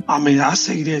that. I mean, I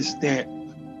say this, that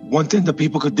one thing that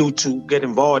people could do to get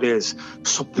involved is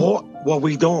support what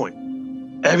we're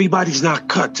doing. Everybody's not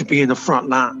cut to be in the front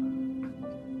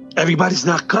line. Everybody's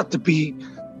not cut to be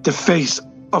the face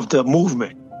of the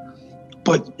movement.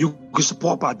 But you can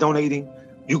support by donating.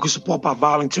 You can support by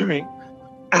volunteering,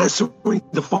 answering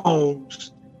the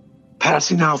phones,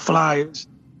 passing out flyers,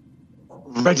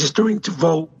 registering to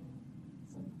vote.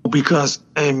 Because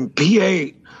in PA,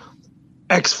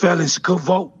 ex-felons could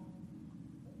vote.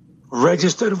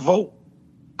 Register to vote,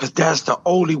 because that's the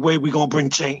only way we're going to bring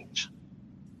change.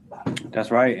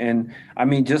 That's right. And I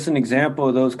mean, just an example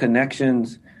of those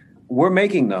connections, we're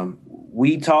making them.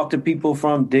 We talk to people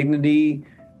from Dignity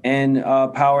and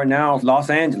Power Now, Los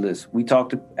Angeles. We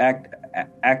talk to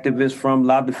activists from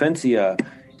La Defensia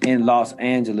in Los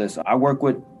Angeles. I work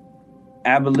with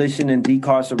abolition and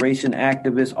decarceration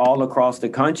activists all across the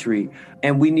country,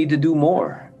 and we need to do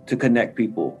more to connect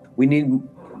people. We need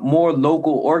more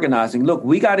local organizing. Look,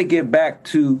 we got to get back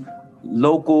to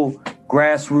local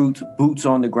grassroots, boots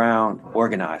on the ground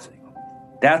organizing.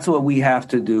 That's what we have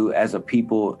to do as a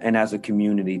people and as a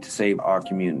community to save our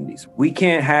communities. We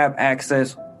can't have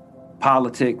access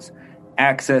politics,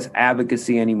 access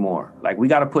advocacy anymore. Like, we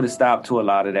got to put a stop to a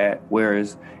lot of that,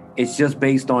 whereas it's just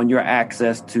based on your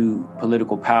access to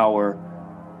political power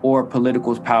or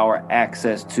political's power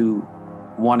access to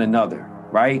one another,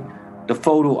 right? The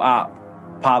photo op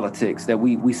politics that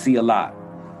we see a lot,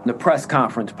 the press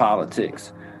conference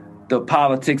politics, the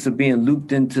politics of being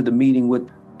looped into the meeting with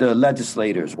the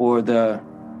legislators or the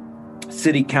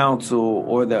city council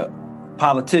or the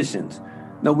politicians.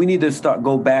 No, we need to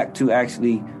go back to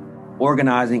actually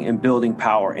organizing and building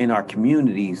power in our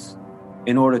communities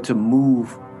in order to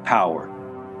move power,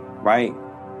 right?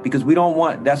 Because we don't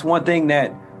want, that's one thing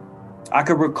that I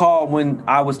could recall when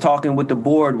I was talking with the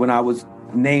board when I was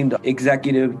named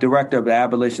executive director of the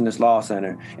Abolitionist Law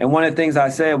Center. And one of the things I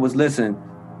said was, listen,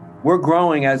 we're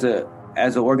growing as an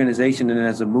organization and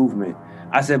as a movement.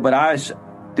 I said, but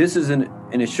this is an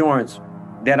assurance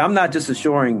that I'm not just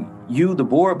assuring you, the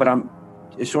board, but I'm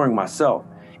assuring myself,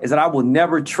 is that I will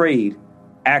never trade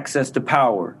access to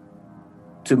power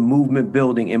to movement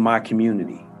building in my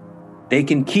community. They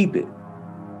can keep it.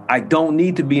 I don't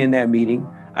need to be in that meeting.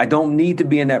 I don't need to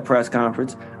be in that press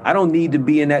conference. I don't need to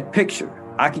be in that picture.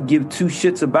 I could give two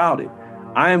shits about it.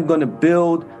 I am going to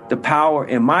build the power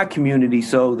in my community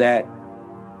so that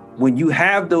when you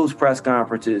have those press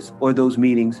conferences or those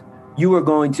meetings, you are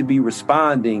going to be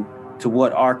responding to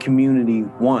what our community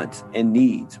wants and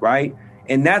needs, right?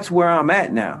 And that's where I'm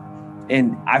at now.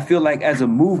 And I feel like as a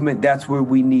movement, that's where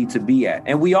we need to be at.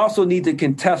 And we also need to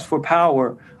contest for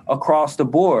power across the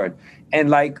board. And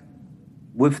like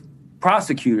with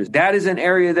prosecutors, that is an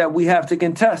area that we have to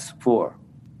contest for.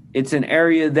 It's an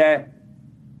area that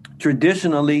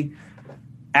traditionally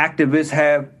activists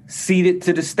have ceded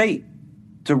to the state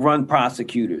to run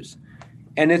prosecutors.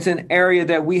 And it's an area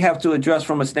that we have to address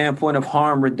from a standpoint of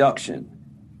harm reduction.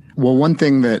 Well, one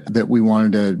thing that we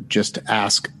wanted to just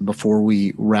ask before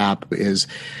we wrap is,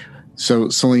 so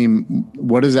Salim,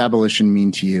 what does abolition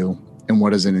mean to you and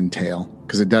what does it entail?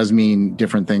 Because it does mean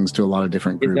different things to a lot of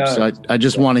different groups. So I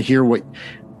just want to hear what,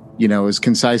 as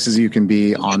concise as you can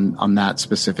be on that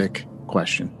specific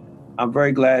question. I'm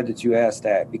very glad that you asked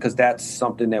that, because that's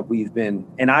something that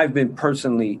I've been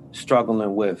personally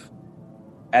struggling with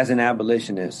as an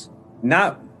abolitionist.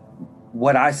 Not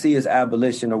what I see as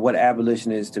abolition or what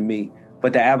abolition is to me,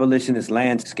 but the abolitionist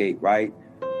landscape, right?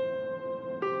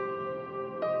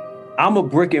 I'm a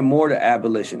brick and mortar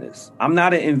abolitionist. I'm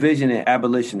not an envisioning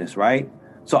abolitionist, right?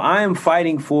 So I am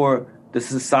fighting for the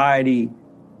society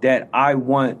that I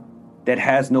want, that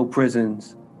has no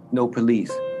prisons, no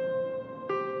police.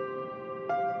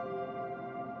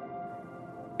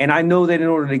 And I know that in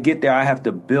order to get there, I have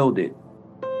to build it.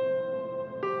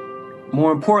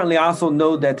 More importantly, I also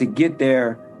know that to get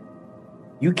there,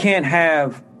 you can't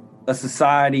have a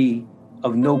society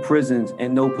of no prisons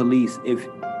and no police if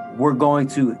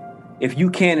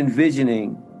you can't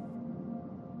envisioning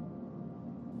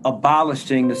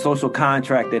abolishing the social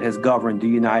contract that has governed the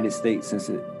United States since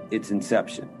its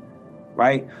inception,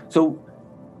 right? So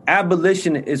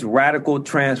abolition is radical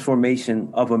transformation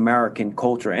of American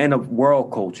culture and of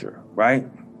world culture, right?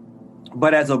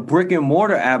 But as a brick and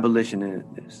mortar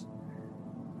abolitionist,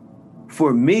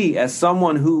 for me, as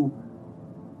someone who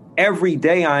every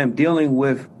day I am dealing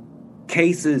with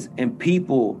cases and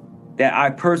people that I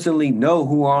personally know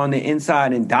who are on the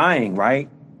inside and dying, right?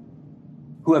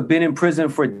 Who have been in prison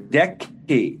for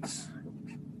decades.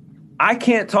 I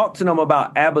can't talk to them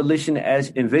about abolition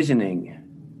as envisioning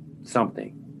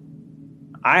something.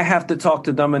 I have to talk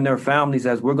to them and their families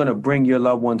as we're going to bring your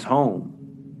loved ones home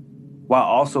while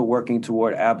also working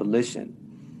toward abolition.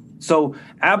 So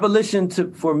abolition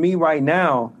for me right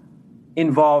now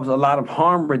involves a lot of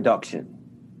harm reduction,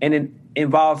 and it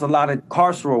involves a lot of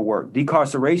carceral work,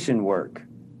 decarceration work,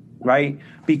 right?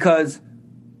 Because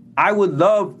I would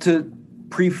love to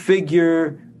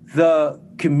prefigure the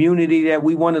community that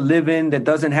we want to live in that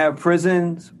doesn't have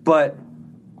prisons, but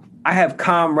I have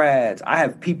comrades, I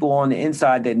have people on the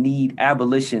inside that need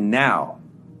abolition now.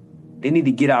 They need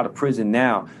to get out of prison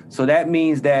now. So that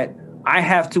means that I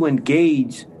have to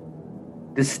engage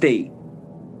the state.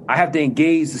 I have to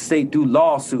engage the state through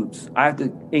lawsuits. I have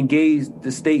to engage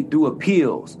the state through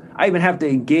appeals. I even have to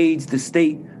engage the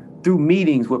state through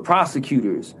meetings with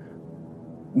prosecutors,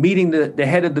 meeting the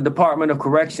head of the Department of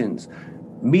Corrections,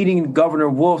 meeting Governor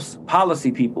Wolf's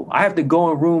policy people. I have to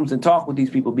go in rooms and talk with these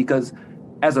people because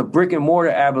as a brick and mortar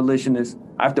abolitionist,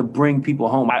 I have to bring people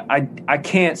home. I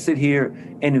can't sit here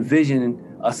and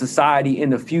envision a society in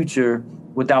the future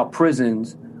without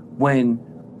prisons when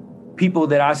people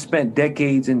that I spent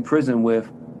decades in prison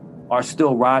with are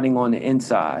still rotting on the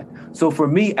inside. So for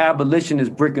me, abolition is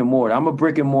brick and mortar. I'm a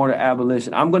brick and mortar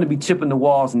abolition. I'm going to be chipping the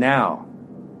walls now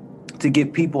to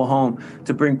get people home,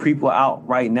 to bring people out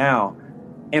right now.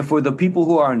 And for the people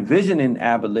who are envisioning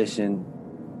abolition,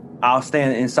 I'll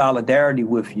stand in solidarity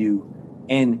with you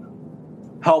and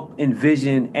help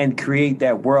envision and create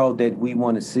that world that we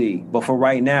want to see. But for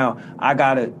right now, I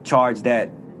got to charge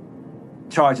that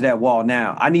wall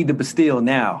now. I need the Bastille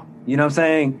now. You know what I'm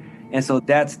saying? And so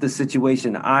that's the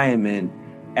situation I am in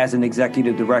as an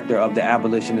executive director of the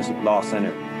Abolitionist Law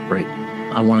Center. Great.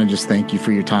 I want to just thank you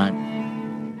for your time.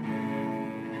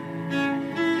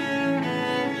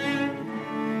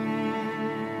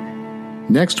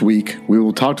 Next week, we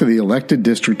will talk to the elected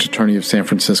district attorney of San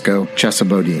Francisco, Chesa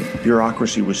Boudin.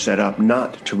 Bureaucracy was set up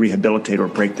not to rehabilitate or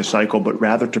break the cycle, but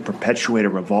rather to perpetuate a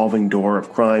revolving door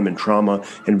of crime and trauma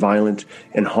and violence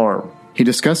and harm. He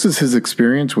discusses his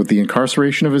experience with the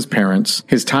incarceration of his parents,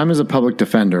 his time as a public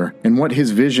defender, and what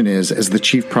his vision is as the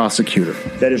chief prosecutor.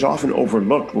 That is often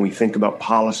overlooked when we think about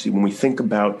policy, when we think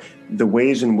about the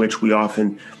ways in which we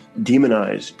often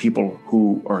demonize people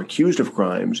who are accused of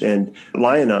crimes and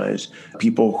lionize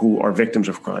people who are victims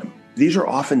of crime. These are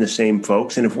often the same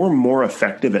folks, and if we're more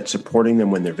effective at supporting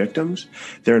them when they're victims,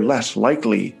 they're less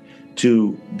likely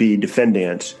to be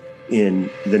defendants in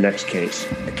the next case.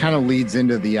 It kind of leads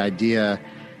into the idea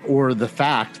or the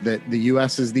fact that the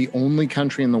U.S. is the only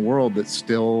country in the world that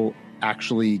still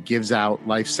actually gives out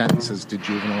life sentences to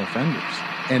juvenile offenders.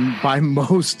 And by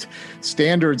most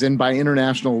standards and by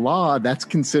international law, that's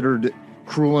considered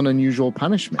cruel and unusual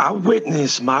punishment. I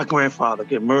witnessed my grandfather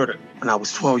get murdered when I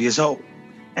was 12 years old.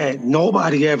 And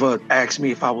nobody ever asked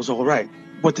me if I was all right.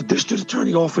 What the district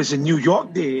attorney office in New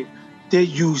York did, they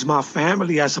used my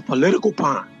family as a political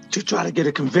pawn to try to get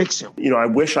a conviction. You know, I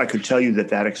wish I could tell you that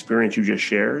that experience you just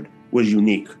shared was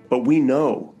unique. But we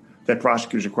know that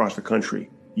prosecutors across the country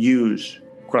use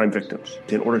crime victims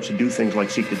in order to do things like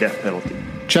seek the death penalty.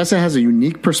 Chesa has a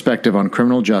unique perspective on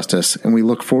criminal justice, and we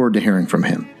look forward to hearing from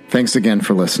him. Thanks again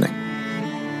for listening.